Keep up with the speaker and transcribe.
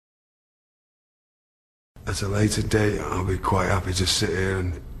at a later date, I'll be quite happy to sit here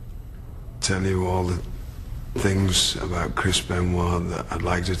and tell you all the things about Chris Benoit that I'd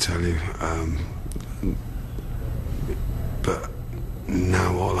like to tell you. But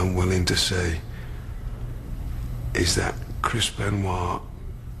now all I'm willing to say is that Chris Benoit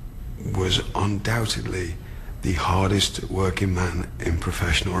was undoubtedly the hardest working man in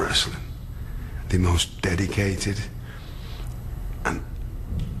professional wrestling. The most dedicated and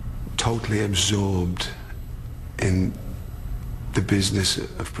totally absorbed in the business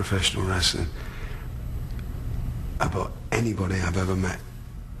of professional wrestling about anybody I've ever met.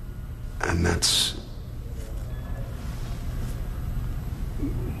 And that's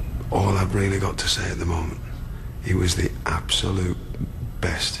all I've really got to say at the moment. He was the absolute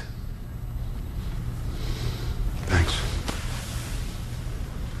best. Thanks.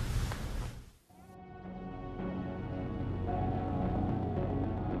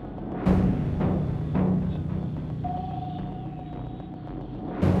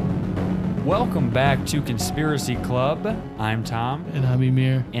 Welcome back to Conspiracy Club. I'm Tom. And I'm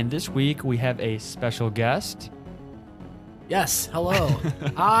Emir. And this week we have a special guest. Yes, hello.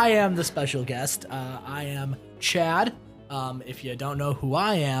 I am the special guest. I am Chad. If you don't know who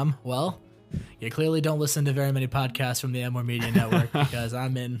I am, well, you clearly don't listen to very many podcasts from the Amor Media Network because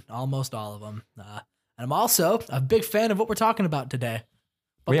I'm in almost all of them. And I'm also a big fan of what we're talking about today.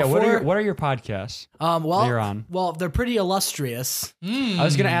 But Yeah, before, what are your podcasts that you're on? Well, they're pretty illustrious. I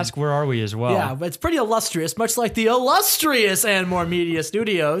was going to ask, where are we as well? Yeah, but it's pretty illustrious, much like the illustrious Amor Media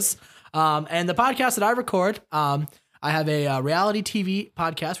Studios. And the podcast that I record, I have a reality TV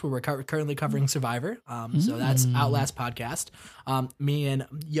podcast where we're currently covering Survivor. So that's Outlast Podcast. Me and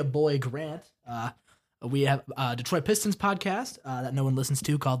your boy Grant, we have a Detroit Pistons podcast that no one listens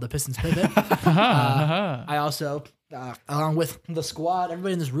to called The Pistons Pivot. I also, along with the squad,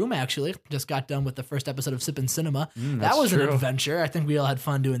 everybody in this room actually, just got done with the first episode of Sippin' Cinema. That was an adventure. I think we all had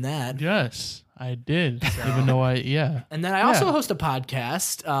fun doing that. Yes, I did. Even though And then I also host a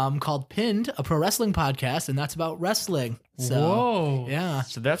podcast called Pinned, a pro wrestling podcast, and that's about wrestling. So, Whoa. Yeah.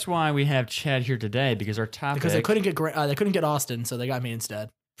 So that's why we have Chad here today, because our topic... Because they couldn't get Austin, so they got me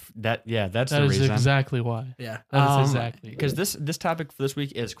instead. That's That the is reason. exactly why. Yeah. That is exactly. Because this topic for this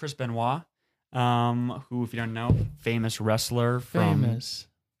week is Chris Benoit, who, if you don't know, famous wrestler from... Famous.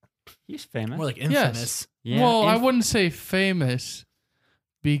 He's famous. More like infamous. Yeah, Well, I wouldn't say famous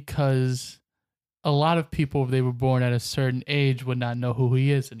because a lot of people, if they were born at a certain age, would not know who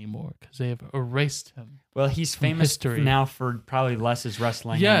he is anymore because they have erased him. Well, he's from famous history. now for probably less his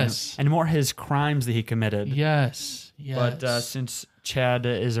wrestling. Yes. And more his crimes that he committed. Yes. But since Chad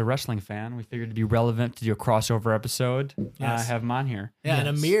is a wrestling fan, we figured it'd be relevant to do a crossover episode. Yes. Have him on here. Yeah, and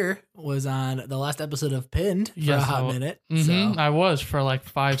Yes. Amir was on the last episode of Pinned for a hot minute. Mhm, So, I was for like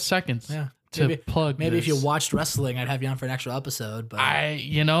 5 seconds. yeah. To plug Maybe if you this. watched wrestling, I'd have you on for an extra episode. But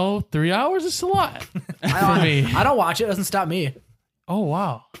 3 hours is a lot for me. I don't watch it. It doesn't stop me. Oh,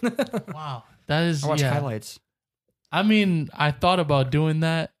 wow. Wow. That is, I watch yeah. highlights. I mean, I thought about doing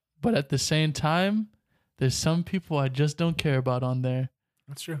that, but at the same time, there's some people I just don't care about on there,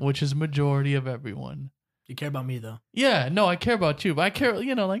 That's true. which is majority of everyone. You care about me, though. Yeah, no, I care about you, but I care,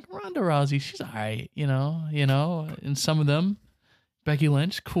 like Ronda Rousey, she's all right, and some of them, Becky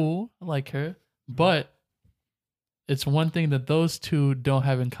Lynch, cool, I like her, but it's one thing that those two don't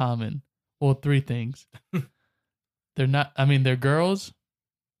have in common. Well, 3 things. They're girls.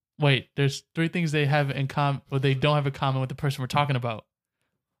 Wait, there's 3 things they have in common, or they don't have in common with the person we're talking about.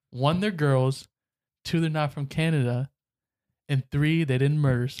 1, they're girls. 2, they're not from Canada. And 3, they didn't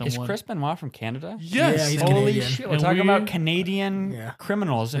murder someone. Is Chris Benoit from Canada? Yes. Yeah, he's Holy Canadian. shit. We're And talking we- about Canadian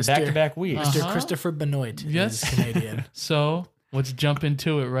criminals in Mr. back-to-back weeks. Mr. Uh-huh. Christopher Benoit Yes. is Canadian. So let's jump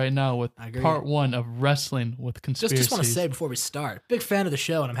into it right now with I agree. part 1 of Wrestling with Conspiracies. Just want to say before we start, big fan of the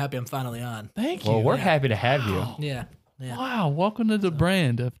show, and I'm happy I'm finally on. Thank you. Well, we're happy to have you. Yeah. Yeah. Wow, welcome to the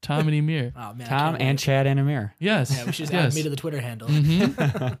brand of Tom and Emir. Oh, man. I Tom can't and wait. Chad and Amir. Yes. Yeah, we should yes. add me to the Twitter handle.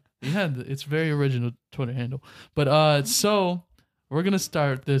 Mhm. Yeah, it's very original Twitter handle. But so we're gonna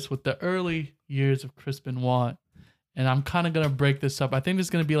start this with the early years of Chris Benoit, and I'm kind of gonna break this up. I think it's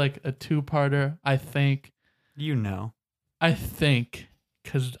gonna be like a 2-parter. I think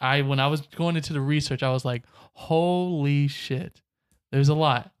because when I was going into the research, I was like, holy shit, there's a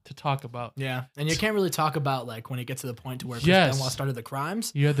lot to talk about. Yeah, and you can't really talk about like when it gets to the point to where Chris Yes. Benoit started the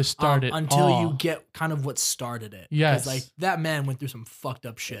crimes. You have to start it until all. you get kind of what started it. Yes. 'Cause, like that man went through some fucked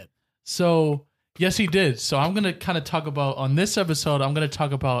up shit. So yes, he did. So I'm gonna kind of talk about on this episode. I'm gonna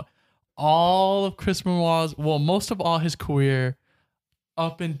talk about all of Chris Benoit's, well, most of all his career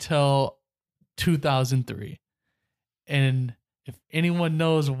up until 2003. And if anyone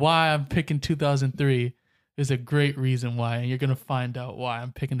knows why I'm picking 2003, is a great reason why, and you're gonna find out why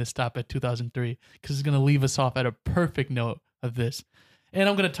I'm picking to stop at 2003 because it's gonna leave us off at a perfect note of this, and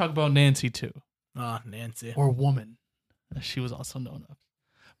I'm gonna talk about Nancy too, Oh, Nancy. or Woman, as she was also known as.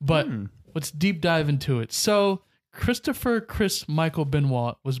 But let's deep dive into it. So Christopher Chris Michael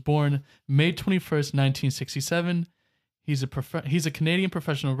Benoit was born May 21st, 1967. He's a Canadian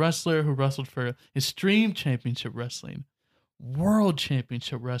professional wrestler who wrestled for Extreme Championship Wrestling, World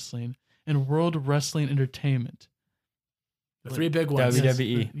Championship Wrestling, and World Wrestling Entertainment. The three big ones.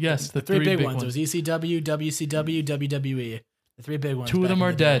 WWE. Yes, The three big ones. It was ECW, WCW, WWE. The three big ones. Two of back them in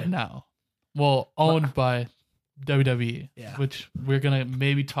are the dead day. now. Well, owned by WWE, Yeah. which we're going to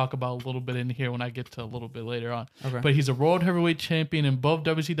maybe talk about a little bit in here when I get to a little bit later on. Okay. But he's a world heavyweight champion in both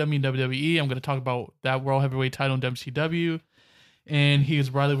WCW and WWE. I'm going to talk about that world heavyweight title in WCW. And he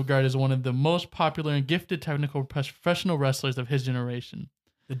is widely regarded as one of the most popular and gifted technical professional wrestlers of his generation.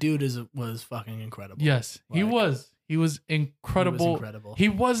 The dude was fucking incredible. Yes, he Like, was. He was incredible. incredible. He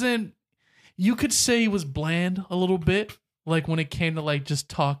wasn't, you could say he was bland a little bit, like when it came to like just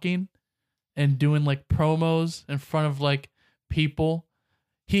talking and doing like promos in front of like people.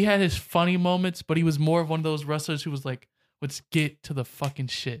 He had his funny moments, but he was more of one of those wrestlers who was like, let's get to the fucking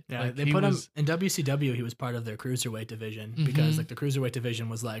shit. Yeah, Like, they he put was, him in WCW. He was part of their cruiserweight division Mhm. because like the cruiserweight division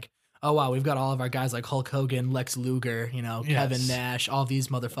was like, oh wow, we've got all of our guys like Hulk Hogan, Lex Luger, Yes. Kevin Nash, all these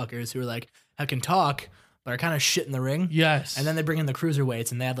motherfuckers who are like can talk but are kind of shit in the ring. yes. And then they bring in the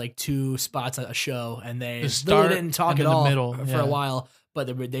cruiserweights, and they had like 2 spots at a show, and they The really start didn't talk and at then the all middle, for yeah. a while.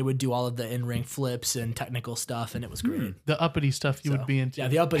 But they would do all of the in-ring flips and technical stuff, and it was great. the uppity stuff you So, would be into. Yeah,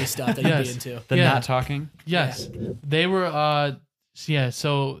 the uppity stuff that Yes. you'd be into. The Yeah. not talking. Yes. They were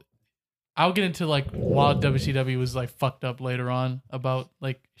so I'll get into like while WCW was like fucked up later on about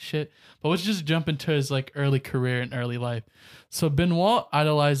like shit. But let's just jump into his like early career and early life. So Benoit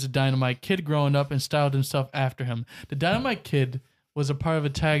idolized the Dynamite Kid growing up and styled himself after him. The Dynamite Kid was a part of a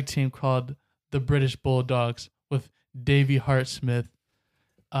tag team called the British Bulldogs with Davey Hart Smith.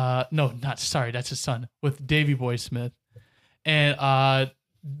 That's his son, with Davey Boy Smith. And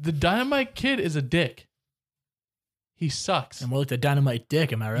the Dynamite Kid is a dick. He sucks. And we're like the Dynamite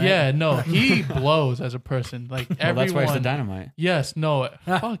Dick, am I right? Yeah, no, he blows as a person. Like Well, everyone. that's why it's the dynamite. Yes, no,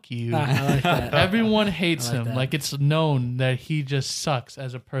 fuck you. I like that. Everyone hates I like him. that. Like it's known that he just sucks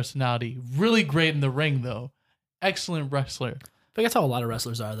as a personality. Really great in the ring though. Excellent wrestler. But that's how a lot of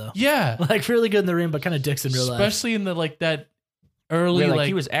wrestlers are, though. Yeah, Like really good in the ring, but kind of dicks in real life. especially in the like that early Wait, like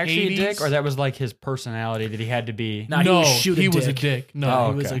he was actually 80s. a dick, or that was like his personality that he had to be. Nah, No, he was shoot a he was a dick. dick. No, Oh,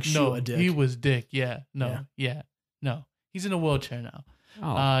 He was okay. like shoot no, a dick. he was dick. Yeah, no, Yeah. yeah, no. He's in a wheelchair now.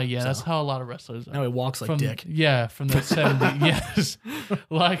 Oh, Yeah, that's so- how a lot of wrestlers are. Now he walks like from dick. Yeah, from the 70s. Yes.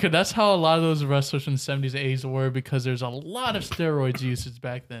 Like that's how a lot of those wrestlers from the 70s and 80s were because there's a lot of steroids usage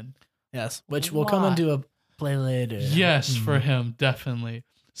back then. Yes, which we'll come Why? into a play later. Yes, for Mm-hmm. him, definitely.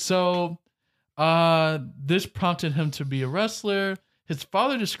 So this prompted him to be a wrestler. His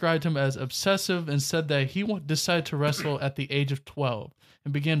father described him as obsessive and said that he decided to wrestle at the age of 12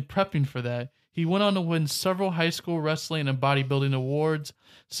 and began prepping for that. He went on to win several high school wrestling and bodybuilding awards.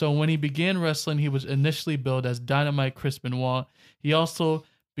 So when he began wrestling, he was initially billed as Dynamite Chris Benoit. He also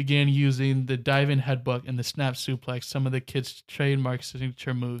began using the diving headbutt and the snap suplex, some of the kids' trademark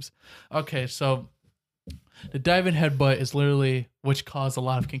signature moves. Okay, so the diving headbutt is literally which caused a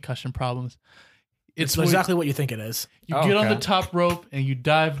lot of concussion problems. It's when exactly what you think it is. you Oh, get on okay. the top rope and you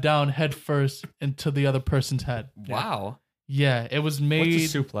dive down head first into the other person's head. wow. Yeah, it was made.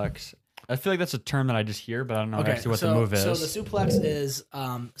 What's a suplex? I feel like that's a term that I just hear, but I don't know actually what the move is. So the suplex is,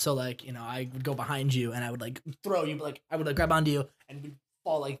 so like, I would go behind you and I would like throw you, but like I would like grab onto you and we'd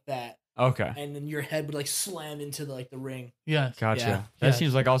fall like that, Okay, and then your head would like slam into the ring. Yes. gotcha. Yeah. That Yes.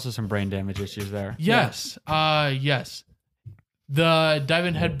 seems like also some brain damage issues there. Yes. Yes. The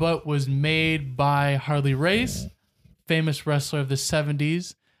diving headbutt was made by Harley Race, famous wrestler of the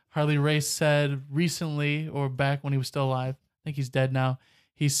 70s. Harley Race said recently, or back when he was still alive, I think he's dead now,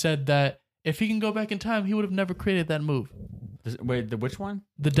 he said that if he can go back in time, he would have never created that move. Wait, which one?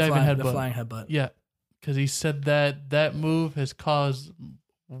 The diving The headbutt. flying headbutt. Yeah. Because he said that move has caused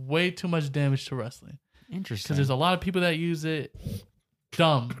way too much damage to wrestling. Interesting. Because there's a lot of people that use it.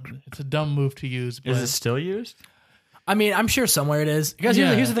 Dumb. It's a dumb move to use. But Is it still used? I mean, I'm sure somewhere it is. Because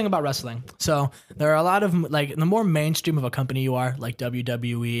Yeah. here's the thing about wrestling. So there are a lot of like the more mainstream of a company you are, like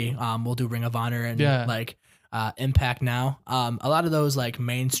WWE, we'll do Ring of Honor and Yeah. like Impact now. A lot of those like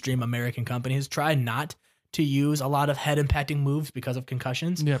mainstream American companies try not to use a lot of head impacting moves because of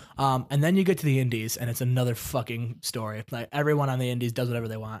concussions. Yep. And then you get to the indies and it's another fucking story. Like everyone on the indies does whatever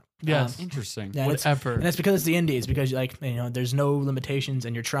they want. Yes. Interesting. Yeah, and it's, Whatever. and it's because it's the indies, because like there's no limitations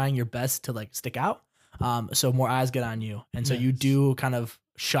and you're trying your best to like stick out. so more eyes get on you, and so you Yes. do kind of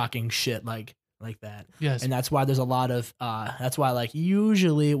shocking shit like that. Yes. And that's why there's a lot of that's why like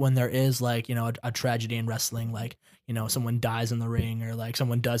usually when there is like, you know, a tragedy in wrestling, like, you know, someone dies in the ring or like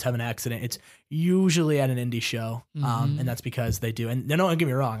someone does have an accident, it's usually at an indie show. Mhm. And that's because they do. And don't get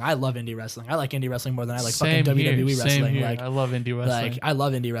me wrong, I love indie wrestling. I like indie wrestling more than I like Same fucking here, WWE same wrestling. here. Like I love indie wrestling. like I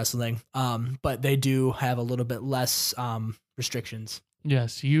love indie wrestling. But they do have a little bit less restrictions.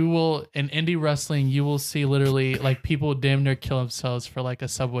 Yes, you will in indie wrestling. You will see literally like people damn near kill themselves for like a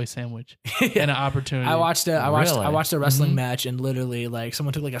Subway sandwich and an opportunity. I watched a Really? wrestling Mhm. match and literally like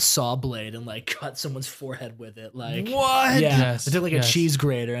someone took like a saw blade and like cut someone's forehead with it. Like What? Yeah, Yes, they took like yes. a cheese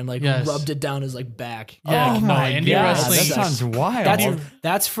grater and like Yes. rubbed it down his like back. Yeah, Oh no, my indie God, wrestling. that sounds wild.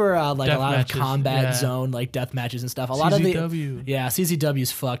 That's for like a Death lot matches, of combat yeah. zone like death matches and stuff. A lot of the CZW. yeah,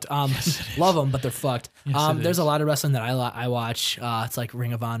 CZW's fucked. Love them, but they're fucked. Yes, it There's a is. lot of wrestling that I watch. It's like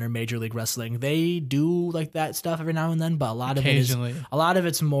Ring of Honor, Major League Wrestling. They do like that stuff every now and then, but a lot of Occasionally.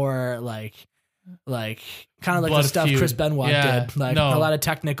 it's more like kind of like Blood the stuff feud. Chris Benoit Yeah, did. Like no. a lot of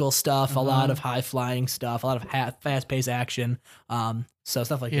technical stuff, a lot Uh-huh. of high flying stuff, a lot of fast paced action. So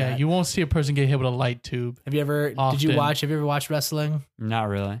stuff like Yeah, that. you won't see a person get hit with a light tube. Have you ever Often. have you ever watched wrestling? Not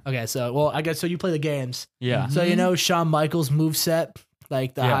really. Okay, so well, I guess so you play the games. Yeah. So you know Shawn Michaels moveset,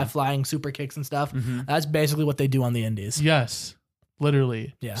 like the Yeah. high flying super kicks and stuff. Mhm. That's basically what they do on the indies. Yes,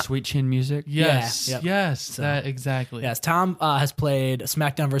 literally. Yeah. Sweet chin music. Yes, yep. yes, So- that exactly. Yes, Tom has played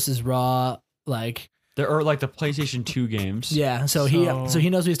SmackDown versus Raw. Like, There are like the PlayStation 2 games. yeah, so he knows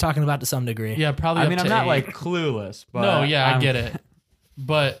what he's talking about to some degree. Yeah, probably. I up mean, to I'm not 8. like clueless, but no, yeah, I I'm- get it.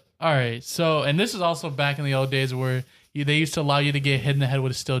 But all right, so and this is also back in the old days where they used to allow you to get hit in the head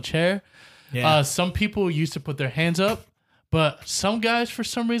with a steel chair. Yeah. Some people used to put their hands up, but some guys for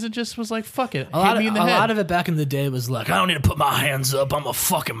some reason just was like, "Fuck it, A lot, hit me in the head." a lot of it back in the day was like, I don't need to put my hands up. I'm a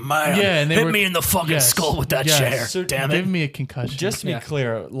fucking man. Yeah, and they hit were- me in the fucking yes, skull with that yes. chair. So Damn Give it. me a concussion. Just to be Yeah.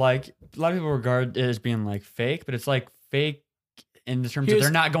 clear, like a lot of people regard it as being like fake, but it's like fake in the terms Here's- of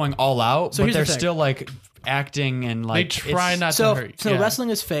they're not going all out, So but here's the they're thing. still like acting and they like try it's- not So, to hurt. so yeah. wrestling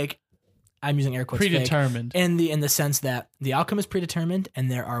is fake. I'm using air quotes. Fake. predetermined. In the sense that the outcome is predetermined and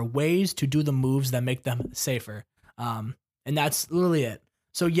there are ways to do the moves that make them safer. And that's literally it.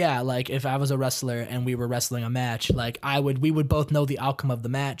 So yeah, like if I was a wrestler and we were wrestling a match, like we would both know the outcome of the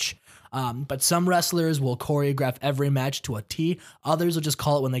match. But some wrestlers will choreograph every match to a T. Others will just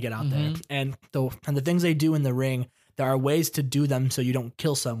call it when they get out there. And the things they do in the ring, there are ways to do them so you don't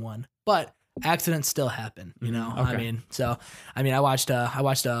kill someone. But accidents still happen, you know. okay.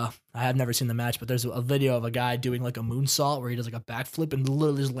 I have never seen the match, but there's a video of a guy doing like a moonsault where he does like a backflip and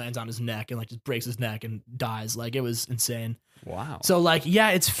literally just lands on his neck and like just breaks his neck and dies. Like it was insane. wow. So like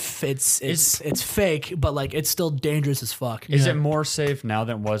yeah, it's fake, but like it's still dangerous as fuck. Is Yeah. it more safe now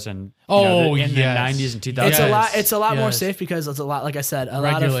than it was in Oh, in yes. the 90s and 2000s? It's a lot more yes. safe because it's a lot, like I said,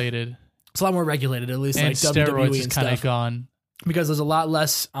 Regulated it's a lot more regulated, at least and like steroids WWE is and kind of stuff. gone. Because there's a lot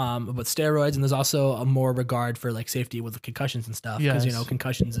less with steroids, and there's also a more regard for like safety with the concussions and stuff. Because Yes.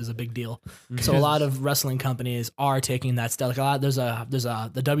 concussions is a big deal. So a lot of wrestling companies are taking that style. Like a lot, the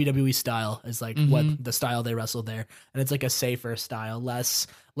WWE style is like what the style they wrestle there, and it's like a safer style, less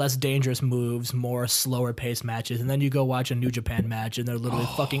dangerous moves, more slower paced matches. And then you go watch a New Japan match, and they're literally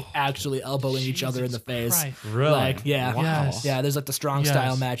fucking actually elbowing each other in the face. Christ. Really? Like, yeah. Wow. Yes. Yeah, there's like the strong Yes.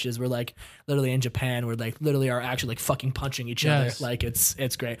 style matches where like literally in Japan where like literally are actually like fucking punching each other. Yes. Like it's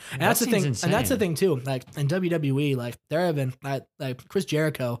great. And That that's the seems thing. insane. And that's the thing too. Like in WWE, like there have been like Chris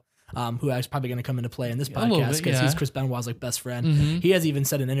Jericho, who is probably going to come into play in this A little podcast bit, because yeah. he's Chris Benoit's like best friend. Mhm. He has even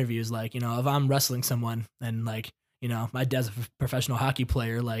said in interviews like, if I'm wrestling someone and like, my dad's a professional hockey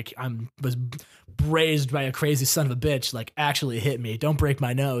player, like was raised by a crazy son of a bitch, like actually hit me. Don't break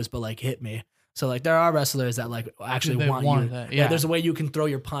my nose, but like hit me. So like there are wrestlers that like actually They want want you. that, Yeah, yeah. there's a way you can throw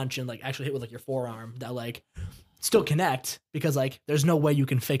your punch and like actually hit with like your forearm that like still connect because like there's no way you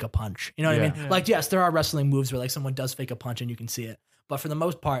can fake a punch. You know what I Yeah. mean? Yeah. Like yes, there are wrestling moves where like someone does fake a punch and you can see it. But for the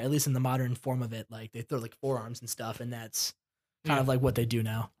most part, at least in the modern form of it, like they throw like forearms and stuff, and that's kind Yeah. of like what they do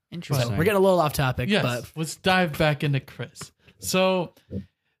now. So Interesting. we're getting a little off topic, Yes, but let's dive back into Chris. So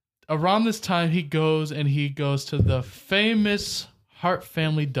around this time, he goes to the famous Hart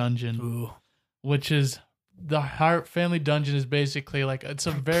Family Dungeon, ooh. which is the Hart Family Dungeon is basically like it's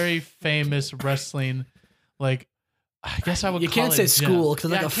a very famous wrestling, like I guess I would. You call can't it say a gym. school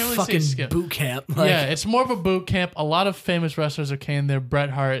because Yeah, it's I like a can't really say fucking skip. boot camp. Like, Yeah, it's more of a boot camp. A lot of famous wrestlers are came there.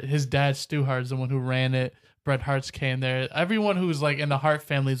 Bret Hart, his dad Stu Hart is the one who ran it. Bret Hart's came there. Everyone who's like in the Hart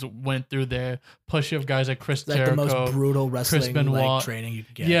families went through there. Plus you have guys like Chris It's like Jericho. the most brutal wrestling Benoit. like training you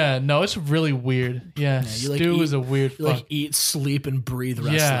could get. Yeah, no, it's really weird. Yeah, you, like, Stu eat- is a weird You fuck. like eat, sleep, and breathe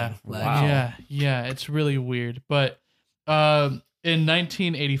wrestling. Yeah. Like, Wow. Yeah, it's really weird. But in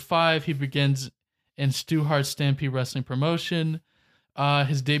 1985, he begins in Stu Hart's Stampede Wrestling promotion.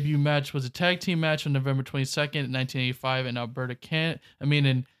 His debut match was a tag team match on November 22nd, 1985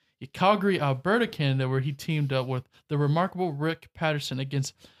 in Calgary, Alberta, Canada, where he teamed up with the remarkable Rick Patterson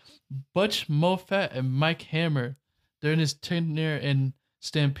against Butch Moffat and Mike Hammer. During his tenure in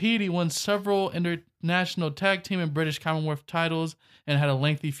Stampede, he won several international tag team and British Commonwealth titles and had a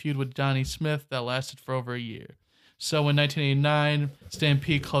lengthy feud with Johnny Smith that lasted for over a year. So in 1989,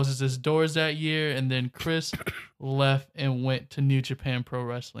 Stampede closes his doors that year, and then Chris left and went to New Japan Pro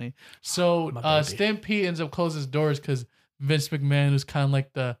Wrestling. So baby. Stampede ends up closing his doors because Vince McMahon was kind of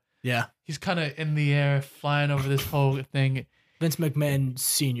like he's kind of in the air, flying over this whole thing. Vince McMahon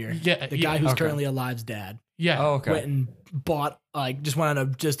Sr. Yeah, The guy who's okay. currently alive's dad. Yeah. Oh, okay. Went and bought, just went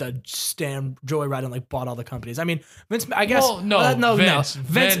on a stand joyride and like bought all the companies. I mean, Vince, I guess. Well, no, Vince.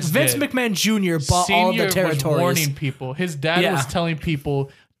 Vince Vince did. McMahon Jr. bought all Senior the territories. was warning people. His dad Yeah. was telling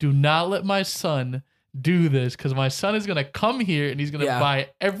people, do not let my son do this because my son is going to come here and he's going to Yeah. buy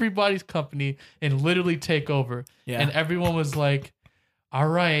everybody's company and literally take over. Yeah. And everyone was like, all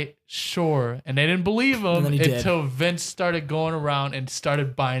right, sure. And they didn't believe him And then he did. until Vince started going around and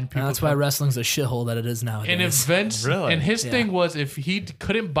started buying people. And that's why companies. wrestling's a shithole that it is nowadays. And if Vince, Really? and his Yeah. thing was, if he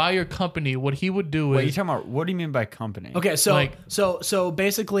couldn't buy your company, what he would do Wait, you is, talking about what do you mean by company? Okay, so Like- so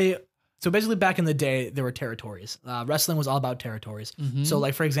basically back in the day there were territories. Wrestling was all about territories. Mhm. So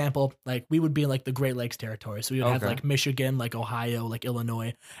like for example, like we would be in like the Great Lakes territory. So we would have Okay. like Michigan, like Ohio, like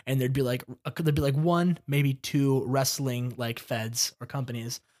Illinois, and there'd be like one, maybe two wrestling like feds or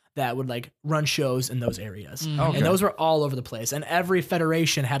companies that would like run shows in those areas. Mhm. Okay. And those were all over the place. And every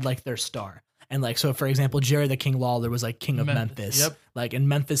federation had like their star. And like, so for example, Jerry the King Lawler was like king of Memphis, Yep. like in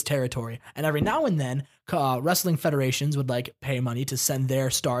Memphis territory. And every now and then, wrestling federations would like pay money to send their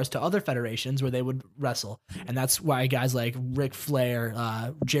stars to other federations where they would wrestle. And that's why guys like Ric Flair,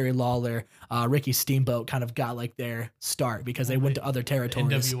 Jerry Lawler, Ricky Steamboat kind of got like their start because they went to other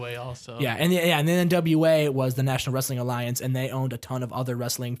territories. NWA also. Yeah, and then NWA was the National Wrestling Alliance, and they owned a ton of other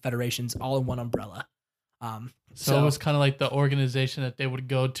wrestling federations all in one umbrella. So it was kind of like the organization that they would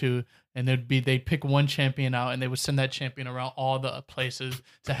go to, and they'd pick one champion out, and they would send that champion around all the places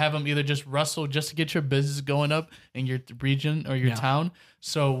to have them either just wrestle just to get your business going up in your region or your Yeah. town.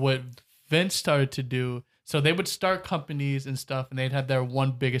 So what Vince started to do, so they would start companies and stuff, and they'd have their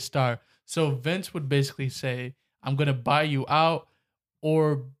one biggest star. So Vince would basically say, "I'm gonna buy you out,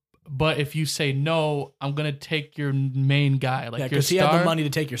 but if you say no, I'm gonna take your main guy, like Yeah, your because he star." had the money to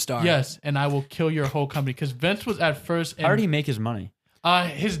take your star. Yes, and I will kill your whole company. Because Vince was at first. How did he make his money?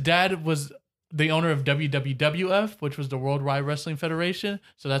 His dad was the owner of WWF, which was the Worldwide Wrestling Federation.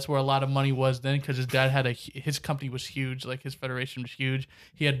 So that's where a lot of money was then, because his dad had his company was huge, like his federation was huge.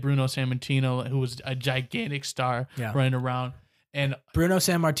 He had Bruno Sammartino, who was a gigantic star Yeah. running around, and Bruno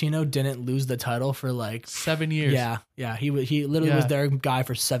Sammartino didn't lose the title for like 7 years. Yeah, he literally Yeah. was their guy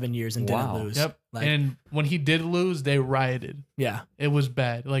for 7 years and Wow. didn't lose. Yep. Like, And when he did lose, they rioted. yeah, It was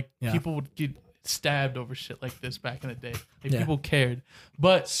bad. Like Yeah. people would get stabbed over shit like this back in the day. Like Yeah. people cared.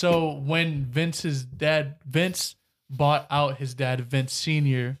 But so when Vince bought out his dad, Vince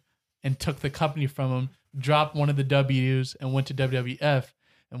Sr., and took the company from him, dropped one of the W's and went to WWF.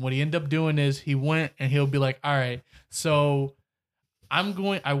 And what he ended up doing is he went and he'll be like, all right, so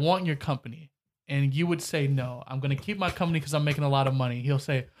I want your company. And you would say, no, I'm going to keep my company because I'm making a lot of money. He'll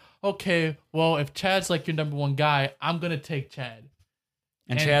say, okay, well, if Chad's like your number one guy, I'm going to take Chad.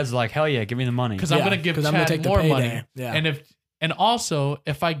 And And- Chad's like, hell yeah, give me the money. Because I'm Yeah, going to give 'cause I'm gonna Chad take the more payday. money. Yeah. And also,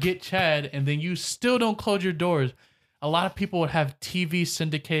 if I get Chad and then you still don't close your doors, a lot of people would have TV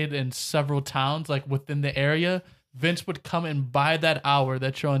syndicated in several towns, like within the area. Vince would come and buy that hour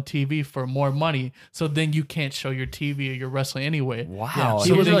that you're on TV for more money, so then you can't show your TV or your wrestling anyway. Wow. he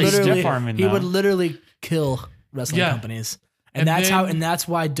So would he's really literally stiff-arming he now. would literally kill wrestling Yeah. companies. And then- that's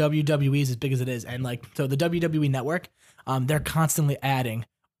why WWE is as big as it is. And like, so the WWE network, they're constantly adding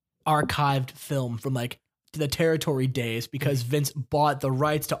archived film from like the territory days because Vince bought the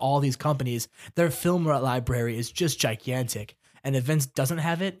rights to all these companies. Their film library is just gigantic. And if Vince doesn't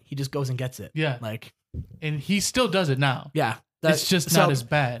have it, he just goes and gets it. Yeah. Like, And he still does it now. yeah. It's just not as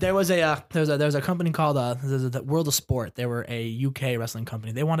bad. There was a company called the World of Sport. They were a UK wrestling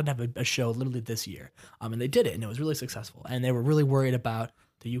company. They wanted to have a show literally this year, and they did it, and it was really successful. And they were really worried about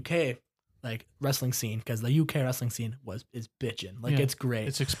the UK like wrestling scene, because the UK wrestling scene is bitching. Like, Yeah, it's great.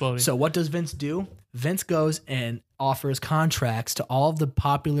 It's exploding. So what does Vince do? Vince goes and offers contracts to all of the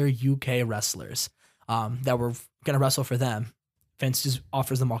popular UK wrestlers that were going to wrestle for them. Vince just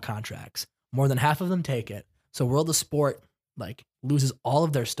offers them all contracts. More than half of them take it. So World of Sport like loses all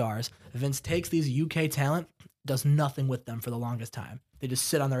of their stars. Vince takes these UK talent, does nothing with them for the longest time. They just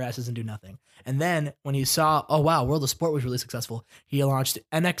sit on their asses and do nothing. And then when he saw, oh wow, World of Sport was really successful, he launched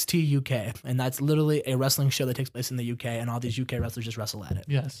NXT UK, and that's literally a wrestling show that takes place in the UK, and all these UK wrestlers just wrestle at it.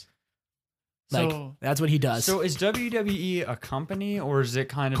 yes. Like, So that's what he does. So is WWE a company or is it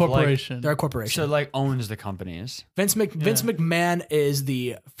kind of corporation. They're a like corporation. so like owns the companies? Vince McMahon is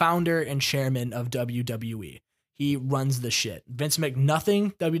the founder and chairman of WWE. He runs the shit.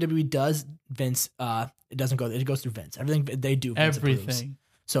 Nothing WWE does, Vince it doesn't go. It goes through Vince. Everything they do, Vince approves. Everything.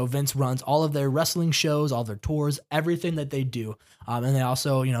 So Vince runs all of their wrestling shows, all their tours, everything that they do. And they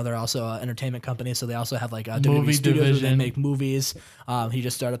also, they're also an entertainment company, so they also have like a Movie WWE studios where they division. make movies. He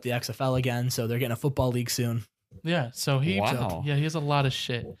just started up the XFL again, so they're getting a football league soon. Yeah. So he Wow. he has a lot of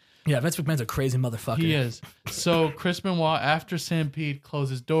shit. Yeah, Vince McMahon's a crazy motherfucker. He is. So Chris Benoit, after Stampede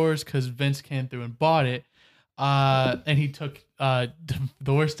closed his doors because Vince came through and bought it, and he took the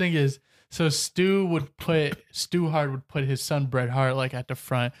worst thing is, so Stu Hart would put his son Bret Hart like at the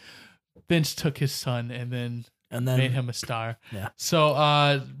front. Vince took his son and then made him a star. Yeah.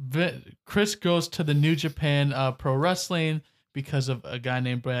 So Chris goes to the New Japan Pro Wrestling because of a guy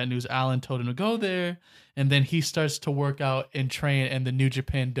named Brad News Allen told him to go there. And then he starts to work out and train in the New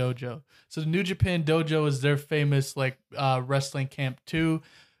Japan Dojo. So the New Japan Dojo is their famous like wrestling camp too,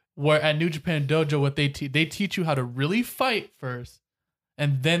 where at New Japan Dojo, what they teach you how to really fight first,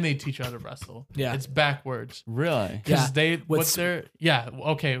 and then they teach you how to wrestle. Yeah. It's backwards. Really? Because Yeah.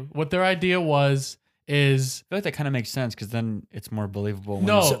 what their idea is I feel like that kind of makes sense because then it's more believable. When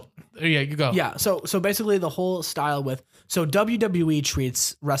you go. Yeah, so basically the whole style so WWE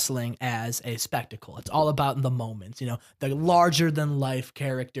treats wrestling as a spectacle. It's all about the moments, the larger than life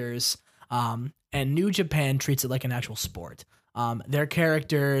characters. And New Japan treats it like an actual sport. Their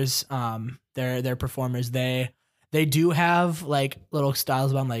characters, their performers, they do have like little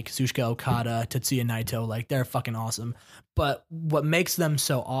styles about them, like Suzuki Okada, Tetsuya Naito, like they're fucking awesome. But what makes them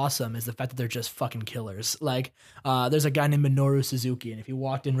so awesome is the fact that they're just fucking killers. Like, there's a guy named Minoru Suzuki, and if he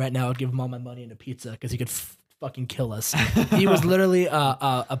walked in right now, I'd give him all my money and a pizza because he could fucking kill us. He was literally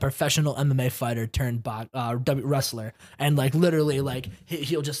a professional MMA fighter turned wrestler, and like literally, like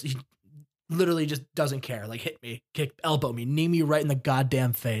he literally just doesn't care. Like, hit me, kick, elbow me, knee me right in the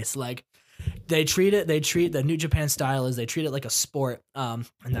goddamn face. Like, they treat the New Japan style is they treat it like a sport. And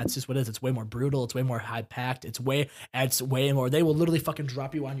that's just what it is. It's way more brutal. It's way more high packed. It's way more. They will literally fucking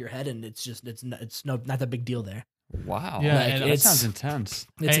drop you on your head, and it's not that big deal there. Wow. Yeah, Like, and that sounds intense.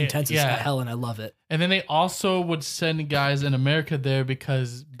 It's And- intense as yeah. hell, and I love it. And then they also would send guys in America there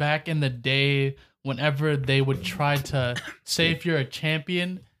because back in the day, whenever they would try to say if you're a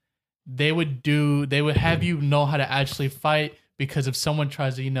champion, they would have you know how to actually fight, because if someone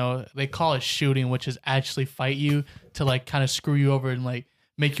tries to, they call it shooting, which is actually fight you to like kind of screw you over and like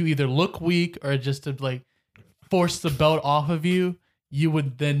make you either look weak or just to like force the belt off of you, you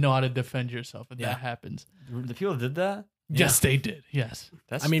would then know how to defend yourself if Yeah. that happens. The people did that? Yes, they did. Yes.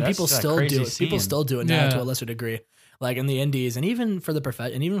 That's, I mean, that's people a still crazy do it. People scene. still do it now Yeah. to a lesser degree. Like in the indies, and even for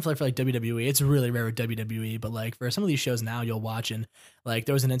even for like WWE, it's really rare with WWE. But like for some of these shows now, you'll watch, and like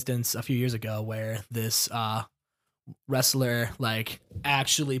there was an instance a few years ago where this wrestler like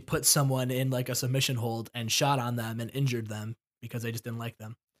actually put someone in like a submission hold and shot on them and injured them because they just didn't like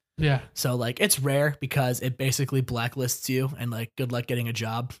them. Yeah. So like it's rare because it basically blacklists you, and like good luck getting a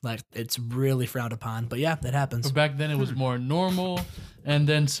job. Like it's really frowned upon. But yeah, that happens. But back then it was more normal. And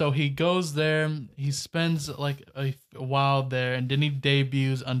then so he goes there, he spends like a while there, and then he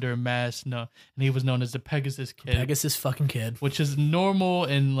debuts under a mask. And he was known as the Pegasus Kid. Pegasus fucking kid. Which is normal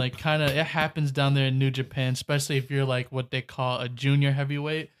and like kind of it happens down there in New Japan, especially if you're like what they call a junior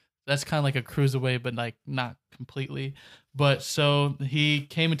heavyweight. That's kind of like a cruiserweight, but like not completely. But so he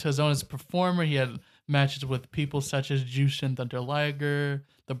came into his own as a performer. He had matches with people such as Jushin Thunder Liger,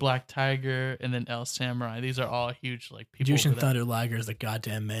 the Black Tiger, and then El Samurai. These are all huge like people. Jushin over there. Thunder Liger is the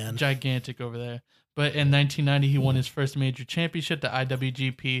goddamn man. Gigantic over there. But in 1990, he won his first major championship, the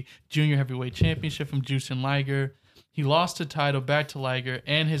IWGP Junior Heavyweight Championship from Jushin Liger. He lost the title back to Liger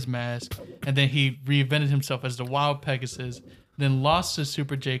and his mask, and then he reinvented himself as the Wild Pegasus, then lost the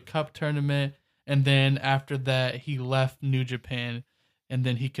Super J Cup tournament, and then after that, he left New Japan, and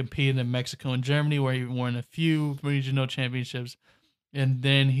then he competed in Mexico and Germany, where he won a few regional championships, and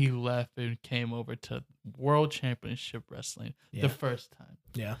then he left and came over to World Championship Wrestling Yeah. the first time.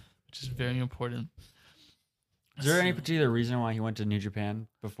 Yeah. which is very important. Is there any particular reason why he went to New Japan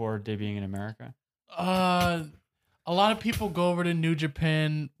before debuting in America? A lot of people go over to New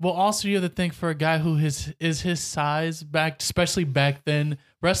Japan. Well, also you have to think for a guy who is his size especially back then,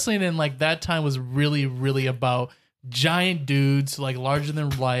 wrestling in like that time was really, really about giant dudes, like larger than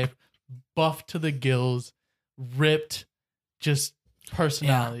life, buff to the gills, ripped, just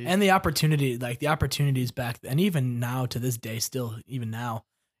personalities. And the opportunities back then, and even now to this day, still even now,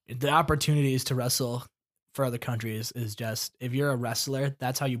 the opportunities to wrestle for other countries is just, if you're a wrestler,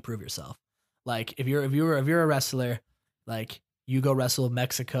 that's how you prove yourself. Like if you're a wrestler, like you go wrestle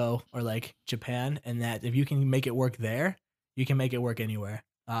Mexico or like Japan, and that if you can make it work there, you can make it work anywhere.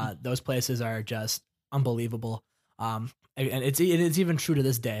 Those places are just unbelievable. And it's even true to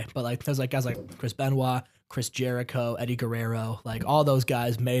this day. But like there's like guys like Chris Benoit, Chris Jericho, Eddie Guerrero, like all those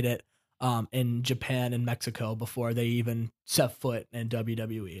guys made it in Japan and Mexico before they even set foot in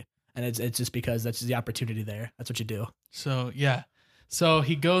WWE. And it's just because that's the opportunity there. That's what you do. So yeah. So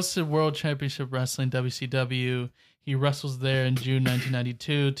he goes to World Championship Wrestling, WCW. He wrestles there in June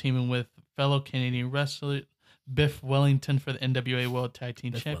 1992, teaming with fellow Canadian wrestler Biff Wellington for the NWA World Tag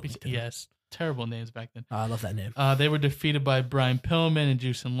Team Championship. Yes, terrible names back then. I love that name. They were defeated by Brian Pillman and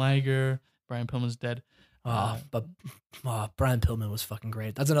Jushin Liger. Brian Pillman's dead. But Brian Pillman was fucking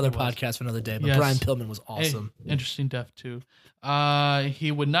great. That's another podcast for another day. But Yes. Brian Pillman was awesome. Interesting death too.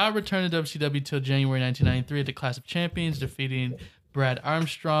 He would not return to WCW till January 1993 at the Clash of Champions, defeating Brad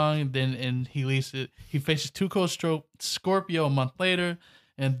Armstrong. Then he leaves it. He faces Too Cold Scorpio a month later,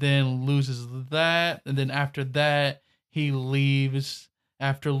 and then loses that. And then after that, he leaves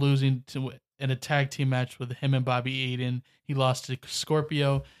after losing in a tag team match with him and Bobby Eaton. He lost to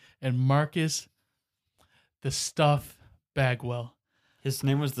Scorpio and Marcus the Stuff Bagwell. His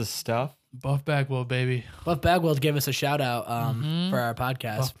name was The Stuff. Buff Bagwell, baby. Buff Bagwell gave us a shout out for our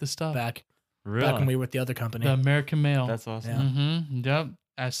podcast Buff the Stuff. back Really? when we were with the other company. The American Male. That's awesome. Yeah. Yep.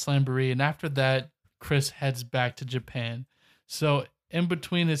 At Slamboree. And after that, Chris heads back to Japan. So in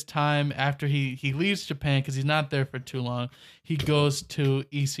between his time, after he leaves Japan, because he's not there for too long, he goes to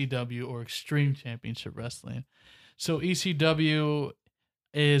ECW, or Extreme Championship Wrestling. So ECW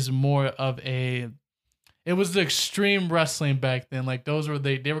is more of it was the extreme wrestling back then. Like those were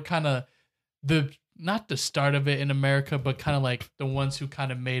they were kind of not the start of it in America, but kind of like the ones who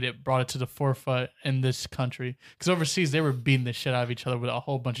kind of brought it to the forefront in this country. Because overseas they were beating the shit out of each other with a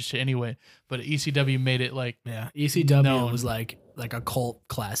whole bunch of shit anyway. But ECW made it like ECW known. was like a cult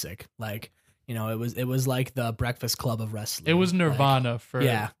classic. Like, you know, it was like the Breakfast Club of wrestling. it was Nirvana for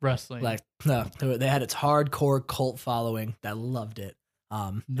yeah, wrestling. Like no, they had its hardcore cult following that loved it.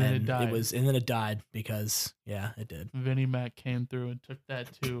 Then it and died. then it died because it did. Vinnie Mac came through and took that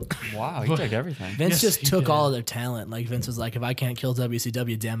too. Wow, he But- took everything. Vince Yes, just he took did. all of their talent. Like Vince was like, if I can't kill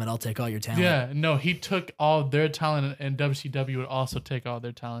WCW, damn it, I'll take all your talent. Yeah, no, he took all their talent, and WCW would also take all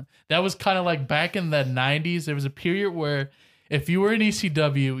their talent. That was kind of like back in the 90s. There was a period where if you were in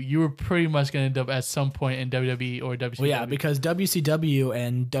ECW, you were pretty much going to end up at some point in WWE or WCW. Well, yeah, because WCW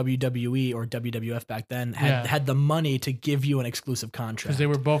and WWE or WWF back then had the money to give you an exclusive contract. because they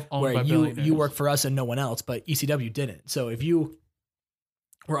were both owned where by billionaires. you work for us and no one else, but ECW didn't. So if you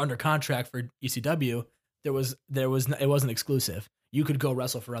were under contract for ECW, it wasn't exclusive. You could go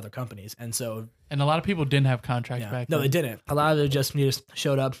wrestle for other companies, and so and a lot of people didn't have contracts back no, then. they didn't. A lot of it you just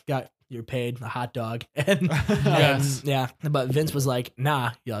showed up, you're paid a hot dog, and Yes. yeah. But Vince was like,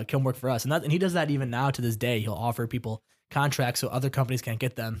 nah, come work for us, and he does that even now to this day. He'll offer people contracts so other companies can't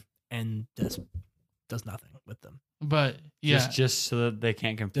get them, and just does nothing with them, But yeah, Just so that they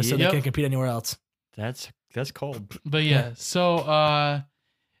can't compete. just so they can't compete anywhere else. That's cold. But yeah, so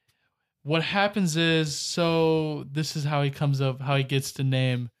what happens is, so this is how he comes up, how he gets the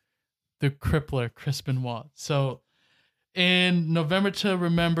name the Crippler, Chris Benoit. So in November to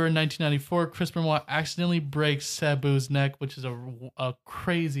Remember 1994, Chris Benoit accidentally breaks Sabu's neck, which is a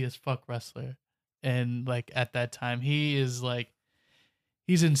crazy as fuck wrestler. And like at that time, he is like,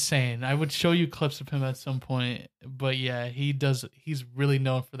 he's insane. I would show you clips of him at some point, but yeah, he's really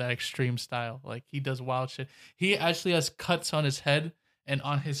known for that extreme style. Like he does wild shit. He actually has cuts on his head and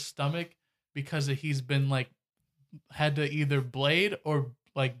on his stomach because he's been like had to either blade or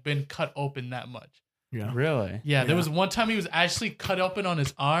like been cut open that much. Yeah. Really? Yeah, there Yeah. was one time he was actually cut open on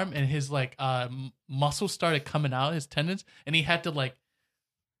his arm and his like muscles started coming out, his tendons, and he had to like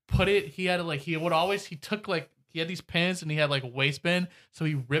put it. He had to like he had these pants and he had like a waistband, so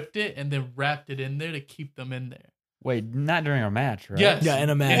he ripped it and then wrapped it in there to keep them in there. Wait, not during a match, right? Yes. Yeah, in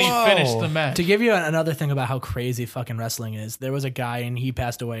a match. And he Whoa. finished the match. To give you another thing about how crazy fucking wrestling is, there was a guy and he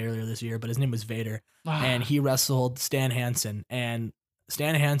passed away earlier this year, but his name was Vader, and he wrestled Stan Hansen, and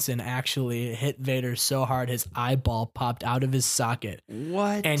Stan Hansen actually hit Vader so hard his eyeball popped out of his socket,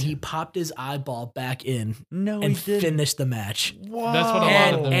 What? and he popped his eyeball back in no, and he didn't. finished the match. What? That's what a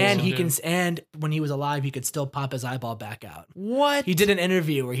lot of them And used he to do. and when he was alive, he could still pop his eyeball back out. What? He did an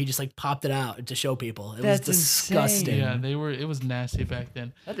interview where he just like popped it out to show people. It That's was disgusting. insane. Yeah, it was nasty back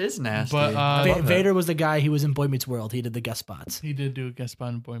then. That is nasty. But, I love it. Vader was the guy. He was in Boy Meets World. He did the guest spots. He did do a guest spot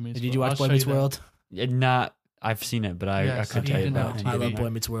in Boy Meets Did World. you watch I'll Boy show Meets you that. World? Not. I've seen it, but I Yes, couldn't he tell you did about not. it. I love TV. Boy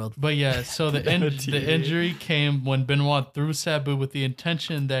Meets World. But yeah, so the TV. injury came when Benoit threw Sabu with the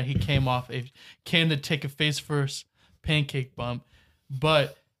intention that he came to take a face first pancake bump,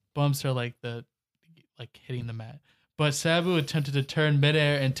 but bumps are like hitting the mat. But Sabu attempted to turn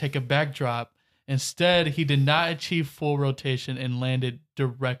midair and take a backdrop. Instead, he did not achieve full rotation and landed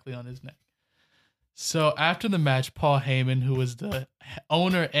directly on his neck. So after the match, Paul Heyman, who was the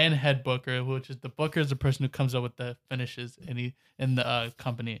owner and head booker, which is the booker is the person who comes up with the finishes in the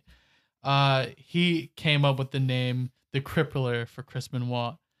company, he came up with the name the Crippler for Chris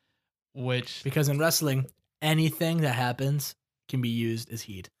Benoit, which Because in wrestling, anything that happens can be used as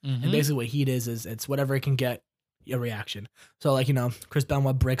heat. Mhm. And basically what heat is it's whatever it can get a reaction. So like, Chris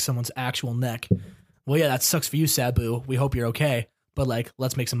Benoit breaks someone's actual neck. Well, yeah, that sucks for you, Sabu. We hope you're okay. But like,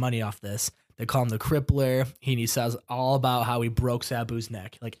 let's make some money off this. They call him the Crippler. He says all about how he broke Sabu's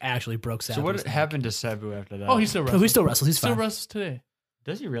neck. Like actually broke Sabu's So what neck. happened to Sabu after that? oh, he still Oh, wrestles. he still wrestles. He's still fine. wrestles today.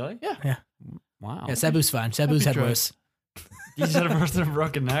 Does he really? Yeah. Wow. Yeah, Sabu's fine. Sabu's had drugs. worse. He's had a person with a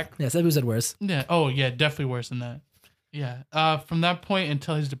broken neck. Yeah, Sabu's had worse. Yeah. Oh, yeah. Definitely worse than that. Yeah. From that point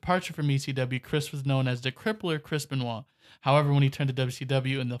until his departure from ECW, Chris was known as the Crippler Chris Benoit. However, when he turned to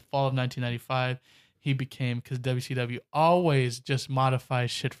WCW in the fall of 1995, he became, because WCW always just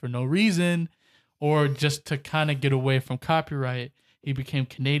modifies shit for no reason or just to kind of get away from copyright, he became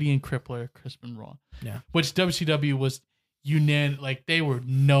Canadian Crippler Chris Benoit. Yeah. Which WCW was like they were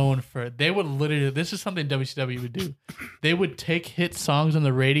known for. They would literally, this is something WCW would do. They would take hit songs on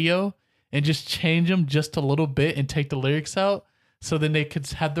the radio and just change them just a little bit and take the lyrics out so then they could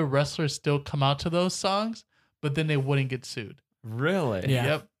have the wrestlers still come out to those songs, but then they wouldn't get sued. Really? Yeah.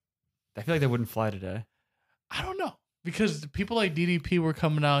 Yep. I feel like they wouldn't fly today. I don't know. Because people like DDP were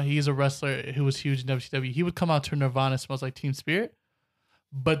coming out. He's a wrestler who was huge in WCW. He would come out to Nirvana, Smells Like Teen Spirit,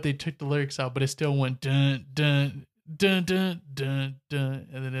 but they took the lyrics out, but it still went dun, dun, dun, dun, dun, dun,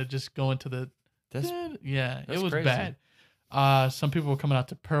 and then it just go into the That's dun. Yeah, that's it was crazy. bad. Some people were coming out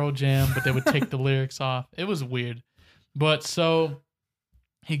to Pearl Jam, but they would take the lyrics off. It was weird. But so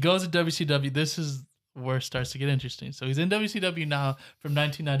he goes to WCW. This is where it starts to get interesting. So he's in WCW now from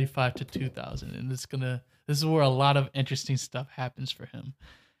 1995 to 2000, and this is where a lot of interesting stuff happens for him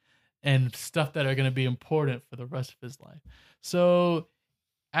and stuff that are going to be important for the rest of his life. So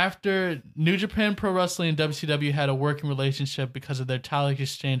after New Japan Pro Wrestling and WCW had a working relationship because of their talent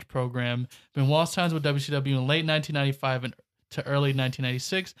exchange program, Benoit signs with WCW in late 1995 and to early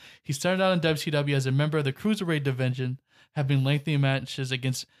 1996. He started out in WCW as a member of the Cruiserweight division, having lengthy matches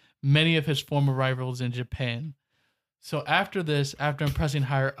against many of his former rivals in Japan. So after this, after impressing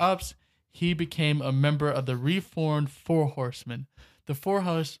higher ups, he became a member of the reformed Four Horsemen. The Four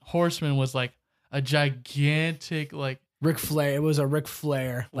Horsemen was like a gigantic, like, Ric Flair. It was a Ric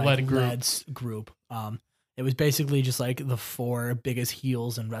Flair Led group. led group. It was basically just like the four biggest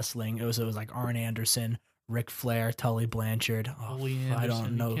heels in wrestling. It was like Arn Anderson, Ric Flair, Tully Blanchard. Oh, Ole Anderson. I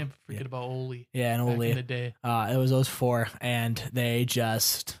don't know. You can't forget about Ole. Yeah, and Back in the Ole. day. It was those four, and they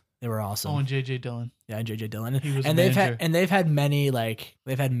were awesome. Oh, and JJ Dillon. Yeah, and JJ Dillon. He was and a they've manager.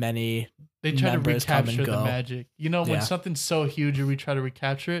 had many. They try to members come and recapture the go. magic. You know, when Yeah. something's so huge, we try to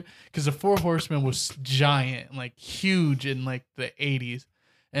recapture it. Because the Four Horsemen was giant, like huge in like the 80s.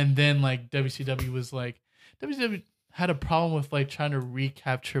 And then like WCW was like, WCW had a problem with like trying to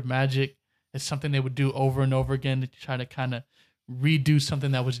recapture magic. It's something they would do over and over again to try to kind of redo something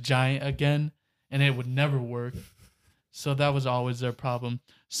that was giant again. And it would never work. So that was always their problem.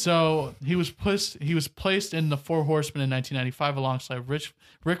 So he was placed in the Four Horsemen in 1995 alongside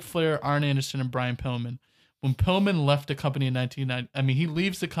Ric Flair, Arn Anderson, and Brian Pillman. When Pillman left the company in he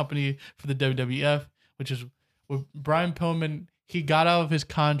leaves the company for the WWF, which is with Brian Pillman. He got out of his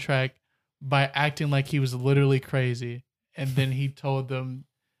contract by acting like he was literally crazy, and then he told them,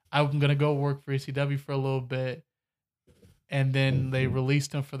 "I'm gonna go work for ECW for a little bit," and then they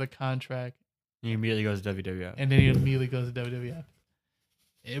released him for the contract. He immediately goes to WWF. And then he immediately goes to WWF.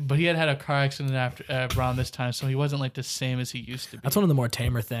 But he had a car accident around this time, so he wasn't like the same as he used to be. That's one of the more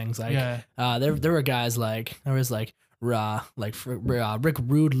tamer things. Like, Yeah. There were guys like Rick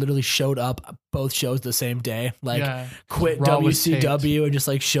Rude literally showed up both shows the same day. Like Yeah. quit Raw was WCW and just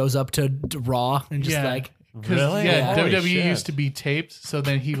like shows up to Raw and just Yeah. like Because Really? yeah, Holy WWE shit. used to be taped, so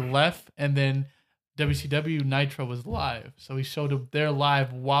then he left, and then WCW Nitro was live, so he showed up there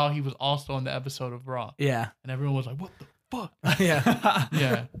live while he was also on the episode of Raw, Yeah. and everyone was like, "What the fuck?" Yeah.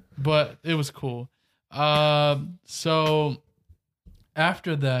 Yeah, but it was cool. So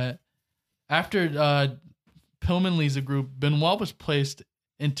after that, after Pillman leaves the group, Benoit was placed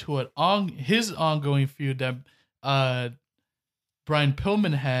into his ongoing feud that Brian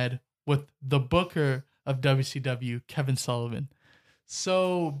Pillman had with the booker of WCW, Kevin Sullivan.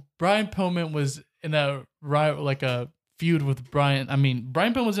 So Brian Pillman was in a feud with Brian. I mean,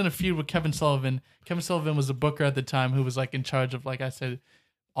 Brian Pillman was in a feud with Kevin Sullivan. Kevin Sullivan was the booker at the time who was like in charge of, like I said,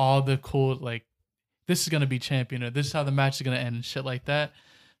 all the cool, like, this is going to be champion, or this is how the match is going to end and shit like that.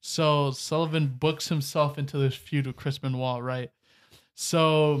 So Sullivan books himself into this feud with Chris Benoit, right?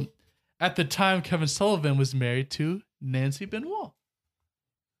 So at the time, Kevin Sullivan was married to Nancy Benoit.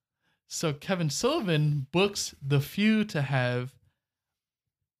 So Kevin Sullivan books the feud to have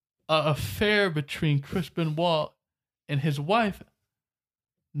an affair between Chris Benoit and his wife,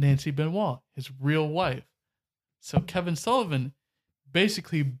 Nancy Benoit, his real wife. So Kevin Sullivan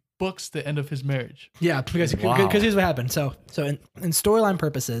basically books the end of his marriage. Yeah, because Wow. here's what happened. So in storyline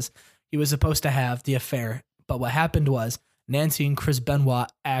purposes, he was supposed to have the affair, but what happened was Nancy and Chris Benoit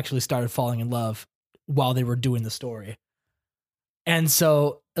actually started falling in love while they were doing the story. And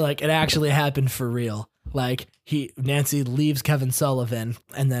so, like, it actually happened for real. Like, Nancy leaves Kevin Sullivan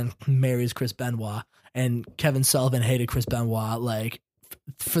and then marries Chris Benoit, and Kevin Sullivan hated Chris Benoit like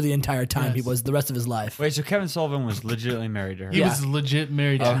for the entire time he Yes. was the rest of his life. Wait, so Kevin Sullivan was legitimately married to her? He Yeah. was legit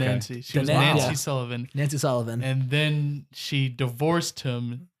married to Okay. Nancy. She To was Nancy. Nancy Yeah. Sullivan. Nancy Sullivan, And then she divorced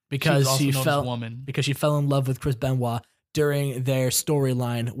him because also she known as fell woman. because she fell in love with Chris Benoit during their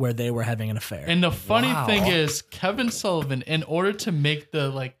storyline where they were having an affair. And the funny Wow. thing is, Kevin Sullivan, in order to make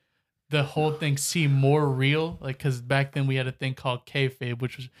the whole thing seem more real, like, because back then we had a thing called kayfabe,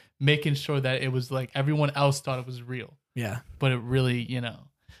 which was making sure that it was like everyone else thought it was real, yeah, but it really,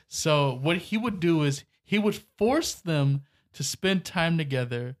 So what he would do is he would force them to spend time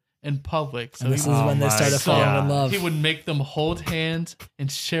together in public. So and this he is would, Oh when they my started God. falling in love. he would make them hold hands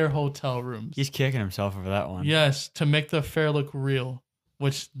and share hotel rooms. He's kicking himself over that one. Yes, to make the affair look real,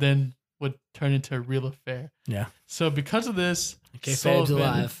 which then would turn into a real affair. Yeah, So because of this, kayfabe's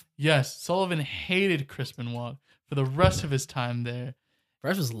alive. Yes, Sullivan hated Chris Benoit for the rest of his time there. The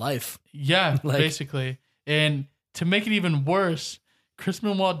rest of his life. Yeah, Like- basically. And to make it even worse, Chris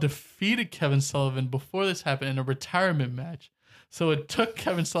Benoit defeated Kevin Sullivan before this happened in a retirement match. So it took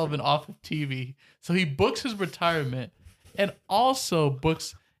Kevin Sullivan off of TV. So he books his retirement and also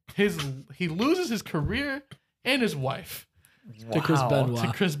books he loses his career and his wife To Chris Benoit.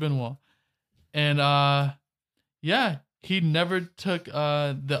 to Chris Benoit. And he never took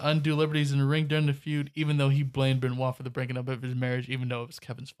the undue liberties in the ring during the feud, even though he blamed Benoit for the breaking up of his marriage, even though it was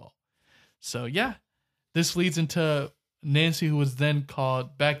Kevin's fault. So yeah, this leads into Nancy, who was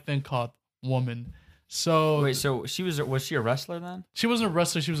back then called Woman. So Wait, so was she a wrestler then? she wasn't a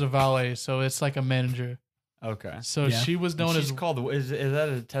wrestler, she was a valet, so it's like a manager. Okay. So Yeah. she was known She's as called. Is that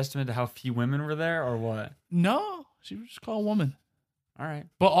a testament to how few women were there, or what? no, she was just called Woman. All right.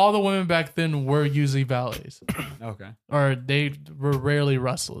 But all the women back then were usually valets, Okay. or they were rarely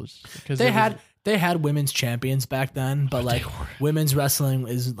wrestlers because They had women's champions back then, but like women's wrestling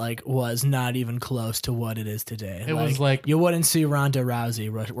was not even close to what it is today. It was like- you wouldn't see Ronda Rousey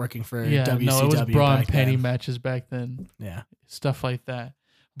working for yeah, WCW. no, it was bra and back penny then. matches back then. Yeah, Stuff like that.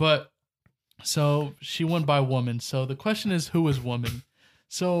 But so she won by Woman. So the question is, who is Woman?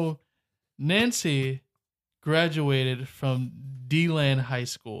 So Nancy graduated from D-Land High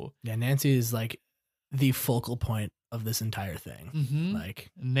School. yeah. Nancy is like the focal point of this entire thing. Mm-hmm. Like,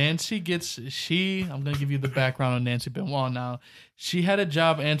 Nancy I'm going to give you the background on Nancy Benoit now. She had a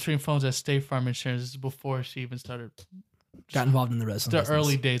job answering phones at State Farm Insurance. This is before she even started got involved in the wrestling. the business.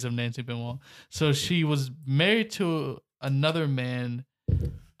 early days of Nancy Benoit. So she was married to another man.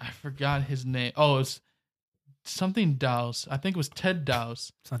 I forgot his name. Oh, it's something Dowse. I think it was Ted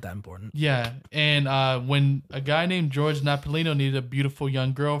Dowse. It's not that important. Yeah. And when a guy named George Napolino needed a beautiful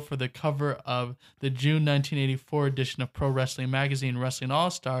young girl for the cover of the June 1984 edition of Pro Wrestling Magazine, Wrestling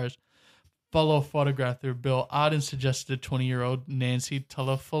All-Stars, fellow photographer Bill Odden suggested a 20-year-old Nancy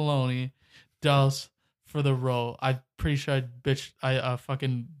Telefiloni Dowse for the role. I'm pretty sure I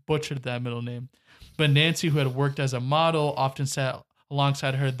fucking butchered that middle name. But Nancy, who had worked as a model, often sat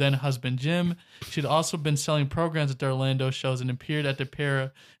alongside her then husband Jim. She'd also been selling programs at the Orlando shows and appeared at the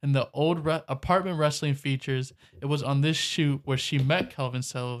pair in the old apartment wrestling features. It was on this shoot where she met Kelvin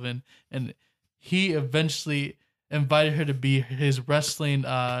Sullivan, and he eventually invited her to be his wrestling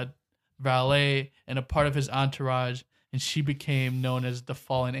valet, and a part of his entourage, and she became known as the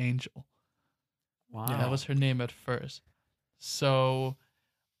Fallen Angel. Wow. That was her name at first. So,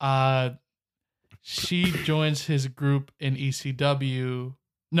 she joins his group in ECW,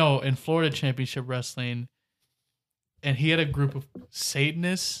 in Florida Championship Wrestling, and he had a group of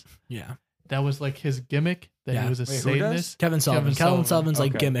Satanists. Yeah. That was like his gimmick. That Yeah. he was a Wait, who does? Satanist. Kevin Sullivan. Sullivan. Sullivan's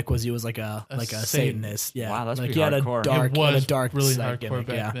like Okay. gimmick was he was like a Satanist. Satanist. Yeah. Wow, that's like pretty he had hardcore. a dark, It was a dark really side hardcore gimmick.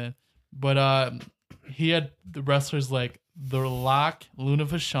 back Yeah. then. But he had the wrestlers like The Rock, Luna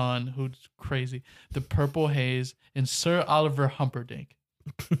Vachon, who's crazy, the Purple Haze, and Sir Oliver Humperdinck.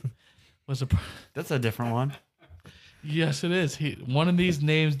 Was a That's a different one. yes, it is. One of these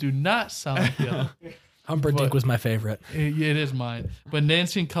names do not sound like the other. Humperdinck But- was my favorite. It is mine. But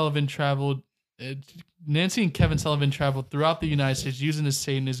Nancy and Kevin Sullivan traveled throughout the United States using the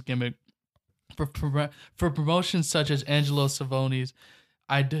Satanist gimmick for promotions such as Angelo Savoni's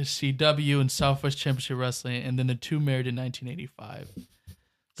ICW and Southwest Championship Wrestling, and then the two married in 1985.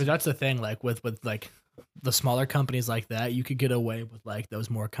 But that's the thing, like with like the smaller companies like that, you could get away with like those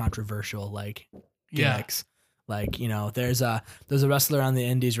more controversial like Yeah. gimmicks. Like, you know, there's a wrestler on the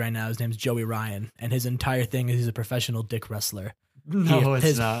indies right now. His name's Joey Ryan, and his entire thing is he's a professional dick wrestler. No, it's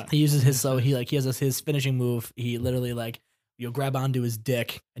his, not. He uses his he has his finishing move. He literally like you'll grab onto his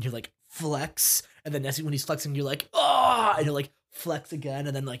dick and you like flex, and then when he's flexing, you're like and you'll like flex again,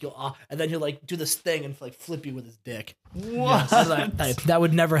 and then like you'll and then he'll like do this thing and like flip you with his dick. What? That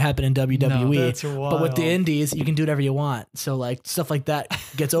would never happen in WWE. That's But with the wild. indies, you can do whatever you want. So like stuff like that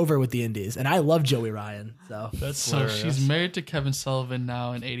gets over with the indies, and I love Joey Ryan. So That's So hilarious. she's married to Kevin Sullivan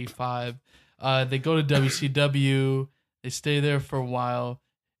now in 85. They go to WCW. They stay there for a while.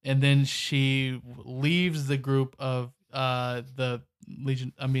 And then she leaves the group of the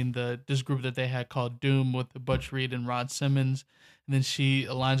Legion. This group that they had called Doom with Butch Reed and Rod Simmons. And then she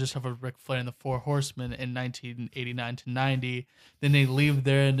aligns herself with Ric Flair and the Four Horsemen in 1989 to 90. Then they leave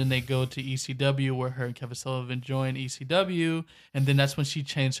there and then they go to ECW, where her and Kevin Sullivan join ECW. And then that's when she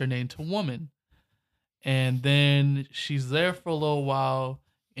changed her name to Woman. And then she's there for a little while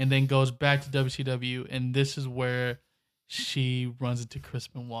and then goes back to WCW. And this is where she runs into Chris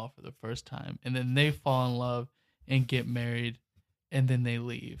Benoit for the first time. And then they fall in love and get married. And then they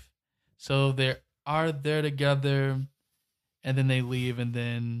leave. So they are there together. And then they leave. And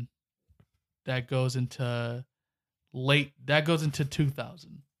then that goes into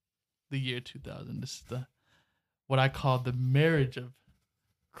 2000. The year 2000. This is what I call the marriage of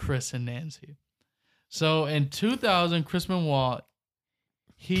Chris and Nancy. So in 2000, Chris Benoit,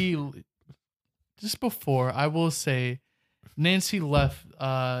 just before, I will say, Nancy left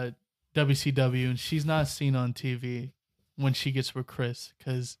WCW and she's not seen on TV when she gets with Chris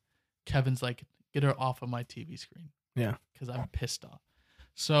because Kevin's like, get her off of my TV screen. Yeah. Because I'm pissed off.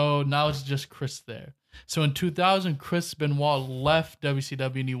 So now it's just Chris there. So in 2000, Chris Benoit left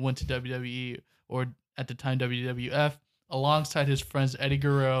WCW and he went to WWE, or at the time WWF, alongside his friends Eddie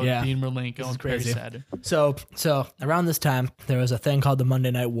Guerrero, Yeah. Dean Malenko, This is and Perry crazy. Saturn. So around this time, there was a thing called the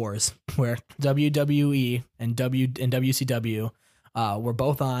Monday Night Wars, where WWE and WCW were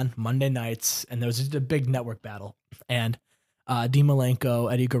both on Monday nights, and there was just a big network battle. And Dean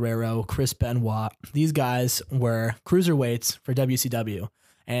Malenko, Eddie Guerrero, Chris Benoit, these guys were cruiserweights for WCW.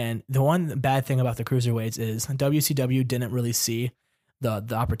 And the one bad thing about the cruiserweights is WCW didn't really see the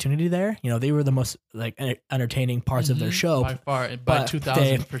opportunity there. You know, they were the most like entertaining parts of their show. By far, by But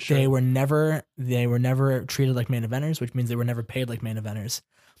 2000 for sure. They were never treated like main eventers, which means they were never paid like main eventers.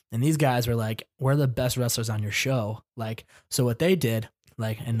 And these guys were like, we're the best wrestlers on your show. Like, so what they did,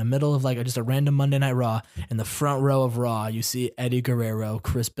 like in the middle of like just a random Monday Night Raw, in the front row of Raw, you see Eddie Guerrero,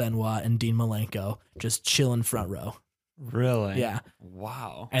 Chris Benoit, and Dean Malenko just chilling front row. Really? Yeah.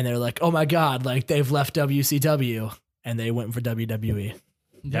 Wow. And they're like, oh my God, like they've left WCW and they went for WWE.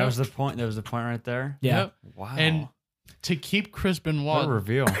 That was the point. That was the point right there. Yeah. Yep. Wow. And to keep Chris what a Benoit,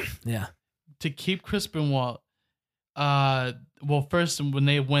 reveal. Yeah. well, first when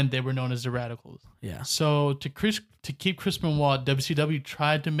they went, they were known as the Radicals. Yeah. So to keep Chris Benoit, WCW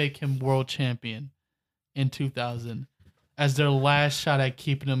tried to make him world champion in 2000 as their last shot at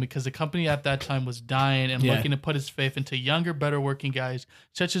keeping him, because the company at that time was dying and Yeah. looking to put its faith into younger, better working guys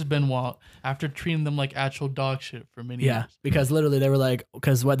such as Benoit after treating them like actual dog shit for many Yeah. years. Because literally they were like,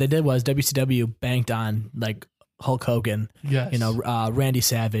 because what they did was WCW banked on like Hulk Hogan, Yes. you know, Randy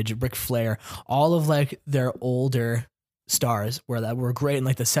Savage, Ric Flair, all of like their older stars that were great in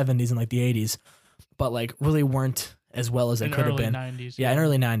like the 70s and like the 80s, but like really weren't as well as they in could have early been. 90s. Yeah, in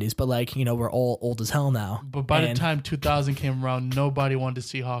early 90s, but like, you know, we're all old as hell now. But by the And- time 2000 came around, nobody wanted to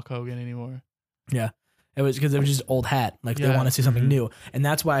see Hulk Hogan anymore. It was because it was just old hat. Like they Yeah. want to see something new. And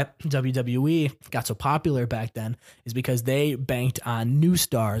that's why WWE got so popular back then, is because they banked on new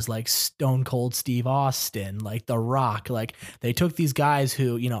stars like Stone Cold Steve Austin, like The Rock. Like they took these guys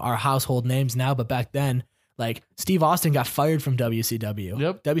who, you know, are household names now, but back then, like Steve Austin got fired from WCW.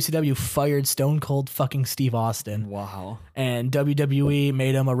 Yep. WCW fired Stone Cold fucking Steve Austin. Wow. And WWE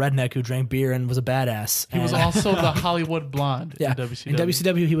made him a redneck who drank beer and was a badass. He was And- also the Hollywood Blonde yeah. in WCW. In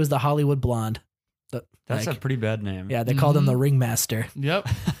WCW, he was the Hollywood Blonde. That's Like, a pretty bad name. yeah, they called him the Ringmaster. Yep.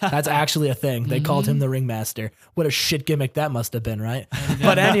 That's actually a thing. They called him the Ringmaster. What a shit gimmick that must have been, right?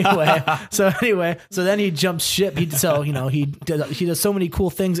 But anyway, so then he jumps ship. He does so many cool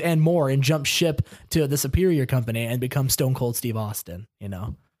things and more, and jumps ship to the Superior Company and becomes Stone Cold Steve Austin. You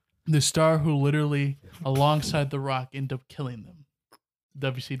know, The star who literally, alongside The Rock, ended up killing them.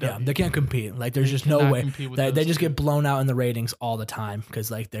 WCW. yeah, they can't compete. Like, there's They just no cannot way. compete with They those just two. get blown out in the ratings all the time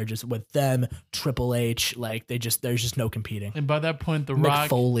because like they're just with them, Triple H. Like there's just no competing. And by that point, Mick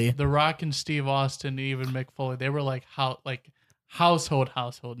Foley. The Rock and Steve Austin, even Mick Foley, they were like household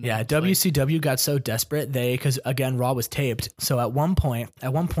Yeah, names. WCW got so desperate because again Raw was taped. So at one point, a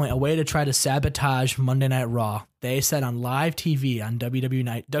way to try to sabotage Monday Night Raw, they said on live TV on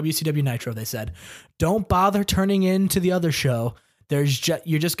WCW Nitro, they said, "Don't bother turning into the other show. You're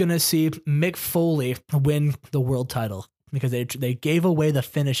just gonna see Mick Foley win the world title," because they gave away the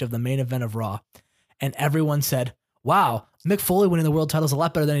finish of the main event of Raw, and everyone said, "Wow, Mick Foley winning the world title is a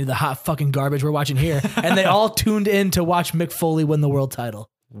lot better than any of the hot fucking garbage we're watching here." And they all tuned in to watch Mick Foley win the world title.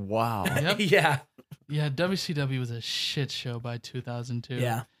 Wow. Yep. Yeah. Yeah, WCW was a shit show by 2002.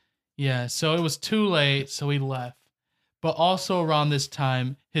 Yeah. Yeah, so it was too late, so he left. But also around this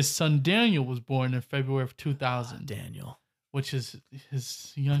time, his son Daniel was born in February of 2000, Daniel. which is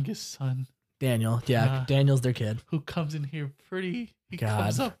his youngest son, Daniel. Yeah. Daniel's their kid. who comes in here He God.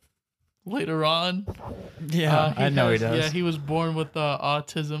 comes up later on. Yeah, I know he does. Yeah, he was born with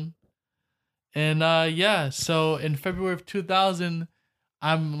autism. And so in February of 2000,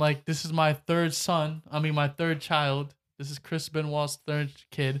 I'm like, this is my third child. This is Chris Benoit's third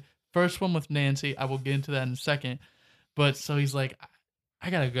kid. First one with Nancy. I will get into that in a second. But so he's like, I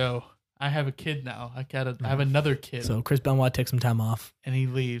gotta go. I have a kid now. I have another kid. So Chris Benoit takes some time off. And he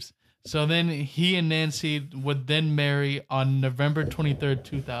leaves. So then he and Nancy would then marry on November 23rd,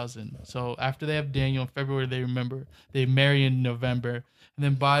 2000. So after they have Daniel in February, they marry in November. And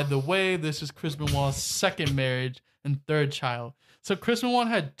then, by the way, this is Chris Benoit's second marriage and third child. So Chris Benoit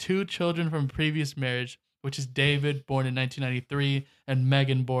had two children from a previous marriage, which is David, born in 1993, and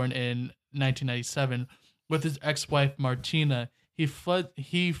Megan, born in 1997, with his ex-wife Martina. He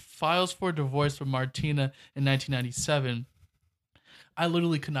files for divorce from Martina in 1997. I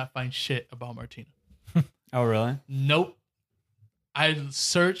literally could not find shit about Martina. Oh, really? Nope. I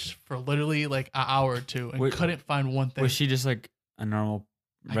searched for literally like an hour or two and Wait, couldn't find one thing. Was she just like a normal,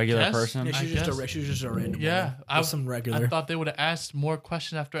 I regular guess. person? Yeah, She's just a random. Yeah, woman. Just some regular. I thought they would have asked more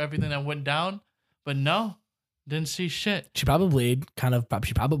questions after everything that went down, but no, didn't see shit. She probably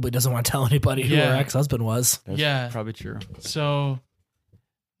doesn't want to tell anybody who Yeah. her ex-husband was. That's Yeah. probably true. So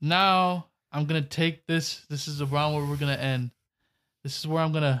now I'm gonna take this. This is around where we're gonna end. This is where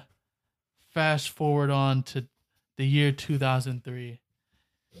I'm gonna fast forward on to the year 2003.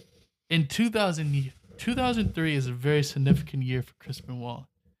 In 2003 is a very significant year for Chris Benoit.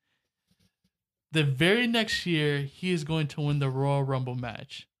 The very next year, he is going to win the Royal Rumble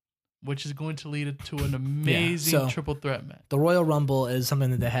match, which is going to lead to an amazing so- triple threat match. The Royal Rumble is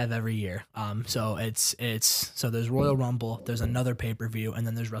something that they have every year. So so there's Royal Rumble, there's another pay-per-view, and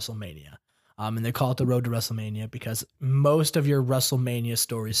then there's WrestleMania. And they call it the Road to WrestleMania because most of your WrestleMania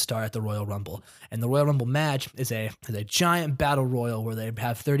stories start at the Royal Rumble. And the Royal Rumble match is a giant battle royal where they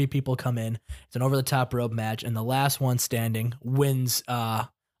have 30 people come in. It's an over-the-top rope match, and the last one standing wins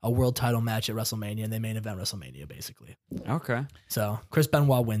a world title match at WrestleMania, and they main event WrestleMania, basically. Okay. So Chris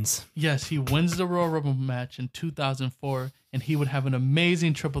Benoit wins. Yes, he wins the Royal Rumble match in 2004, and he would have an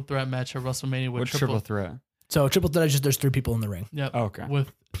amazing triple threat match at WrestleMania with What triple threat? So triple threat is just there's 3 people in the ring. Yep. Okay.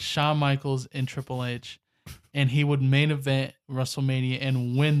 With Shawn Michaels and Triple H, and he would main event WrestleMania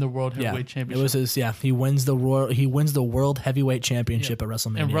and win the World Heavyweight Championship. It was his. Yeah, he wins the World Heavyweight Championship at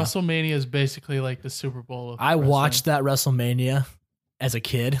WrestleMania. And WrestleMania is basically like the Super Bowl of I wrestling. watched that WrestleMania as a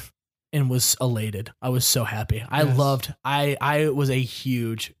kid and was elated. I was so happy. I Yes. loved. I was a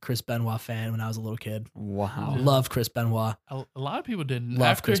huge Chris Benoit fan when I was a little kid. Wow. Loved Chris Benoit. A lot of people didn't.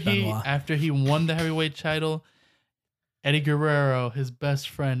 Love Chris Benoit. After he won the heavyweight title, Eddie Guerrero, his best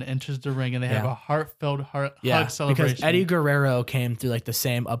friend, enters the ring, and they have Yeah. a heartfelt hug because celebration. Eddie Guerrero came through like the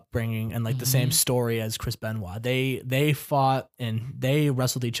same upbringing and like the same Mhm. story as Chris Benoit. They fought and they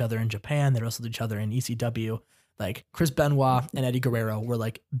wrestled each other in Japan. They wrestled each other in ECW. Like Chris Benoit and Eddie Guerrero were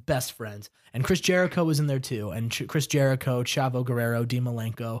like best friends, and Chris Jericho was in there too. And Chris Jericho, Chavo Guerrero, Dean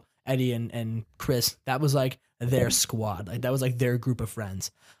Malenko, Eddie, and Chris. That was like their squad. Like that was like their group of friends.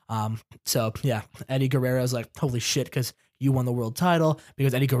 So yeah, Eddie Guerrero's like, holy shit, because you won the world title,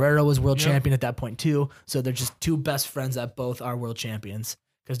 because Eddie Guerrero was world Yep. champion at that point too. So they're just two best friends that both are world champions.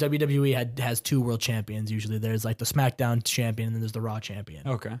 Because WWE has two world champions usually. There's like the SmackDown champion and then there's the Raw champion.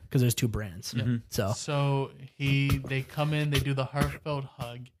 Okay. Because there's two brands. Mhm. So They come in, they do the heartfelt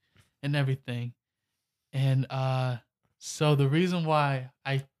hug and everything. And so the reason why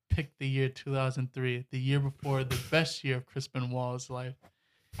I picked the year 2003, the year before the best year of Chris Benoit's life.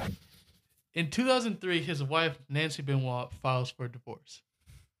 In 2003, his wife, Nancy Benoit, files for divorce.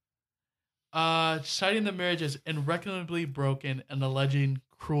 Citing the marriage as irreconcilably broken and alleging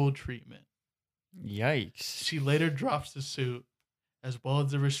cruel treatment. Yikes. She later drops the suit, as well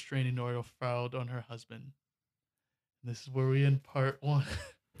as the restraining order filed on her husband. And this is where we end part one.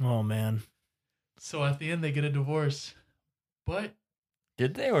 oh man. So at the end, they get a divorce. But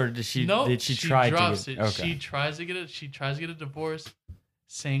Did they, or did she? no, Did she try drops to? it. Okay. She tries to get it. She tries to get a divorce,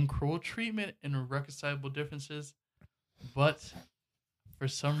 saying cruel treatment and irreconcilable differences. But for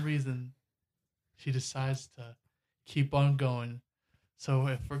some reason, she decides to keep on going. So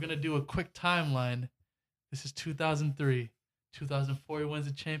if we're gonna do a quick timeline, this is 2003, 2004 he wins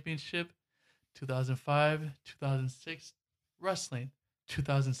the championship, 2005, 2006 wrestling,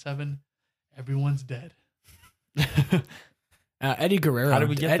 2007 everyone's dead. Eddie Guerrero. How did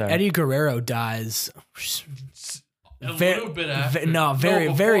we get there? Eddie Guerrero dies. A little bit after. Very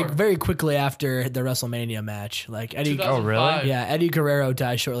before. very quickly after the WrestleMania match. Like Eddie. 2005. Yeah, Eddie Guerrero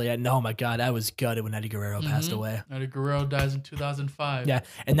died shortly. Oh my god, I was gutted when Eddie Guerrero passed away. Eddie Guerrero dies in 2005. Yeah,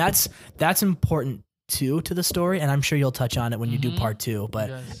 and that's important too to the story, and I'm sure you'll touch on it when you do part two. But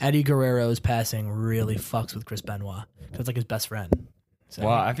Yes. Eddie Guerrero's passing really fucks with Chris Benoit because it's like his best friend. So,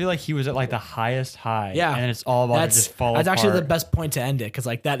 Wow, I feel like he was at like the highest high. Yeah. and it's all about to just fall that's actually the apart. best point to end it because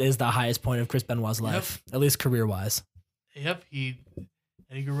like that is the highest point of Chris Benoit's life, at least career wise. Yep,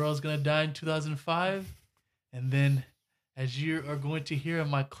 Eddie Guerrero's gonna die in 2005, and then, as you are going to hear in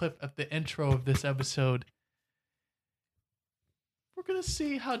my clip at the intro of this episode, we're gonna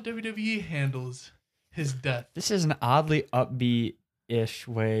see how WWE handles his death. This is an oddly upbeat-ish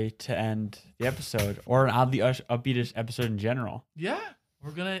way to end the episode, or an oddly upbeat-ish episode in general. Yeah,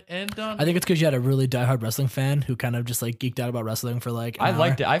 we're gonna end on. I think it's because you had a really diehard wrestling fan who kind of just like geeked out about wrestling for like. An I hour.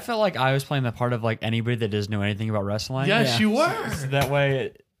 liked it. I felt like I was playing the part of like anybody that doesn't know anything about wrestling. Yes, Yeah. you were. So that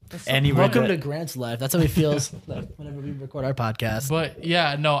way, anybody Welcome to that, Grant's life. That's how he feels like whenever we record our podcast. But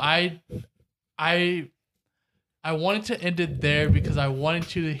yeah, no, I wanted to end it there because I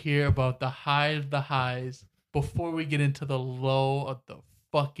wanted you to hear about the high of the highs before we get into the low of the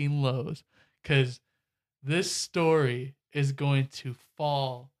fucking lows. Because this story is going to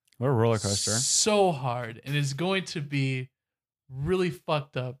fall what a roller coaster. so hard and is going to be really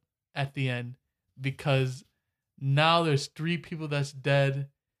fucked up at the end because now there's 3 people that's dead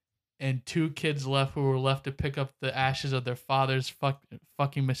and 2 kids left who were left to pick up the ashes of their father's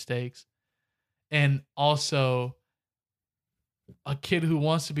fucking mistakes. And also a kid who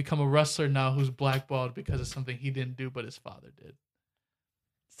wants to become a wrestler now who's blackballed because of something he didn't do but his father did.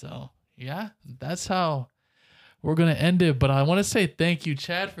 So, yeah, that's how we're going to end it. But I want to say thank you,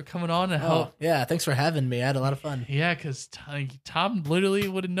 Chad, for coming on and help. Oh, yeah, thanks for having me. I had a lot of fun. Yeah, because Tom literally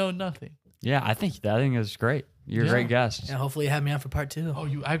would have known nothing. Yeah, I think it was great. You're a Yeah. great guest. Yeah, hopefully you have me on for part 2. Oh,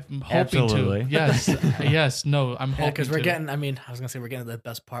 I'm hoping Absolutely. to. Yes, yes, no, I'm hoping because we're to. getting. I mean, I was gonna say we're getting to the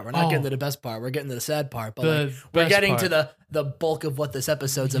best part. We're not getting to the best part. We're getting to the sad part. But The like, we're best getting part. to the bulk of what this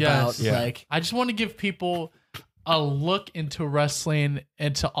episode's Yes. about. Yeah. Like, I just want to give people a look into wrestling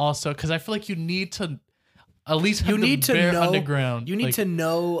and to also because I feel like you need to at least have you the need to bare know. underground. You need Like, to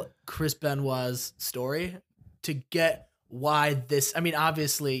know Chris Benoit's story to get why this. I mean,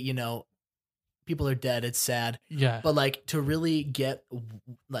 obviously, you know, people are dead. It's sad. yeah, But like to really get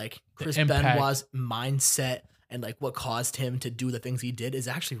like Chris impact. Benoit's mindset and like what caused him to do the things he did is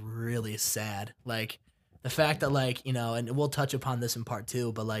actually really sad. Like the fact that like, you know, and we'll touch upon this in part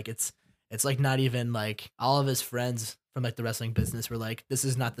 2, but like it's like not even like all of his friends from like the wrestling business were like, this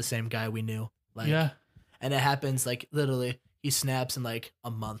is not the same guy we knew. Like, yeah, and it happens like literally he snaps in like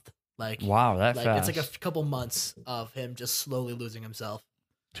a month. Like, Wow, that like fast. it's like a couple months of him just slowly losing himself.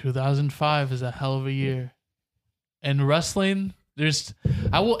 2005 is a hell of a year. And wrestling,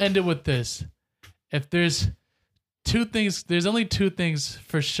 I will end it with this. If there's two things. There's only two things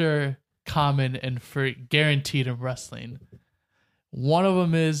for sure common and for guaranteed in wrestling. One of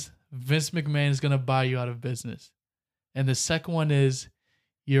them is Vince McMahon is gonna buy you out of business, and the second one is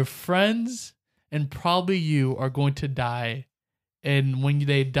your friends and probably you are going to die, and when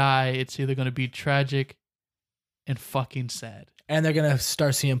they die, it's either gonna be tragic and fucking sad. And they're gonna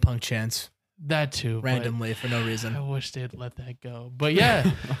start CM Punk chants That too, but randomly for no I reason. wish they'd let that go. But yeah,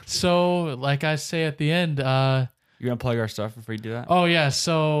 so like I say at the end, You're gonna plug our stuff before you do that. oh yeah,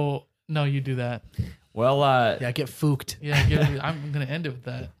 so no, you do that. Well, Yeah, get fooked. Yeah, I'm gonna end it with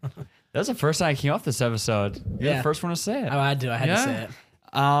that. that's the first time I came off this episode. You're Yeah. the first one to say it. I had to Yeah. say it.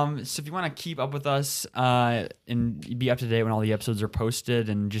 So if you want to keep up with us and be up to date when all the episodes are posted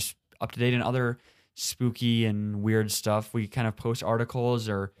and just up to date on other spooky and weird stuff, we kind of post articles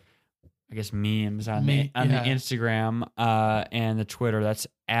or I guess memes on the Instagram and the Twitter. That's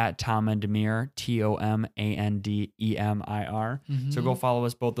at Tom and Demir, TOMANDEMIR. So go follow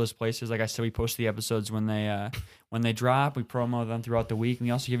us both those places. Like I said, we post the episodes when they drop. We promo them throughout the week, and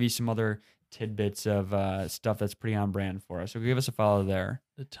we also give you some other tidbits of stuff that's pretty on brand for us. So give us a follow there.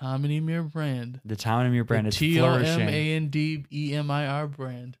 The Tom and Emir brand. The Tom and Emir brand is flourishing. TOMANDEMIR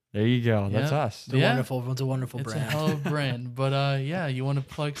brand. There you go. That's Yeah. us. It's a wonderful It's brand. a hell of a brand. But yeah, you want to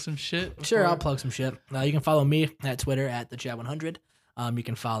plug some shit? Sure, before- I'll plug some shit. You can follow me at Twitter at thechad100. You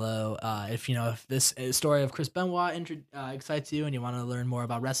can follow if this story of Chris Benoit excites you and you want to learn more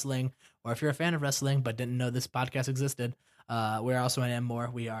about wrestling, or if you're a fan of wrestling but didn't know this podcast existed. We're also on M-More.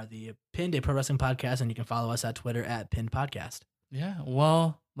 We are the Pinned, a pro wrestling podcast, and you can follow us at Twitter at Pinned Podcast. Yeah.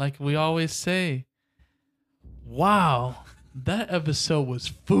 Well, like we always say, wow, that episode was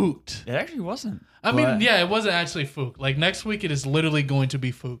fooked. It actually wasn't. I mean, But- yeah, it wasn't actually fooked. Like next week, it is literally going to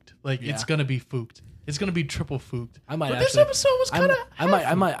be fooked. Like it's Yeah. gonna be fooked. It's gonna be triple fooked. I might But this actually- episode was kind of.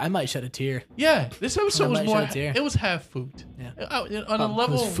 I might shed a tear. Yeah, this episode I was might more. shed a tear. It was half fooked. Yeah. On a It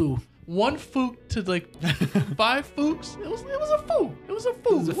level was foo. one fook to like 5 fooks. It was a fook. It was a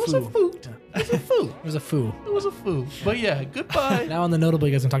fook. It was a fook. It was a fook. It was a foo. It was a fook. But yeah, goodbye. Now on the notable,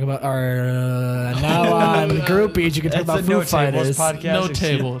 you guys can talk about our now on groupies. You can talk That's about the Foo No Tables Fighters. podcast. No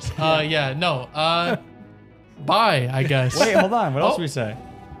tables. Yeah, no. Bye, I guess. Wait, hold on. What else Oh. do we say?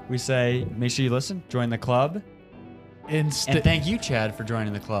 We say, make sure you listen, join the club, and thank you, Chad, for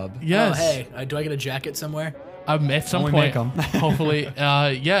joining the club. Yes. Oh, hey, do I get a jacket somewhere? At some Only point, make 'em. hopefully.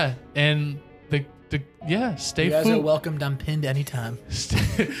 Yeah, and stay You guys are food. welcomed on Pinned anytime.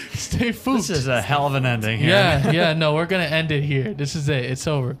 Stay food. This is a hell of an ending here. Yeah. No, we're gonna end it here. This is it. It's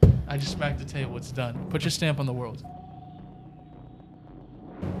over. I just smacked the table. It's done. Put your stamp on the world.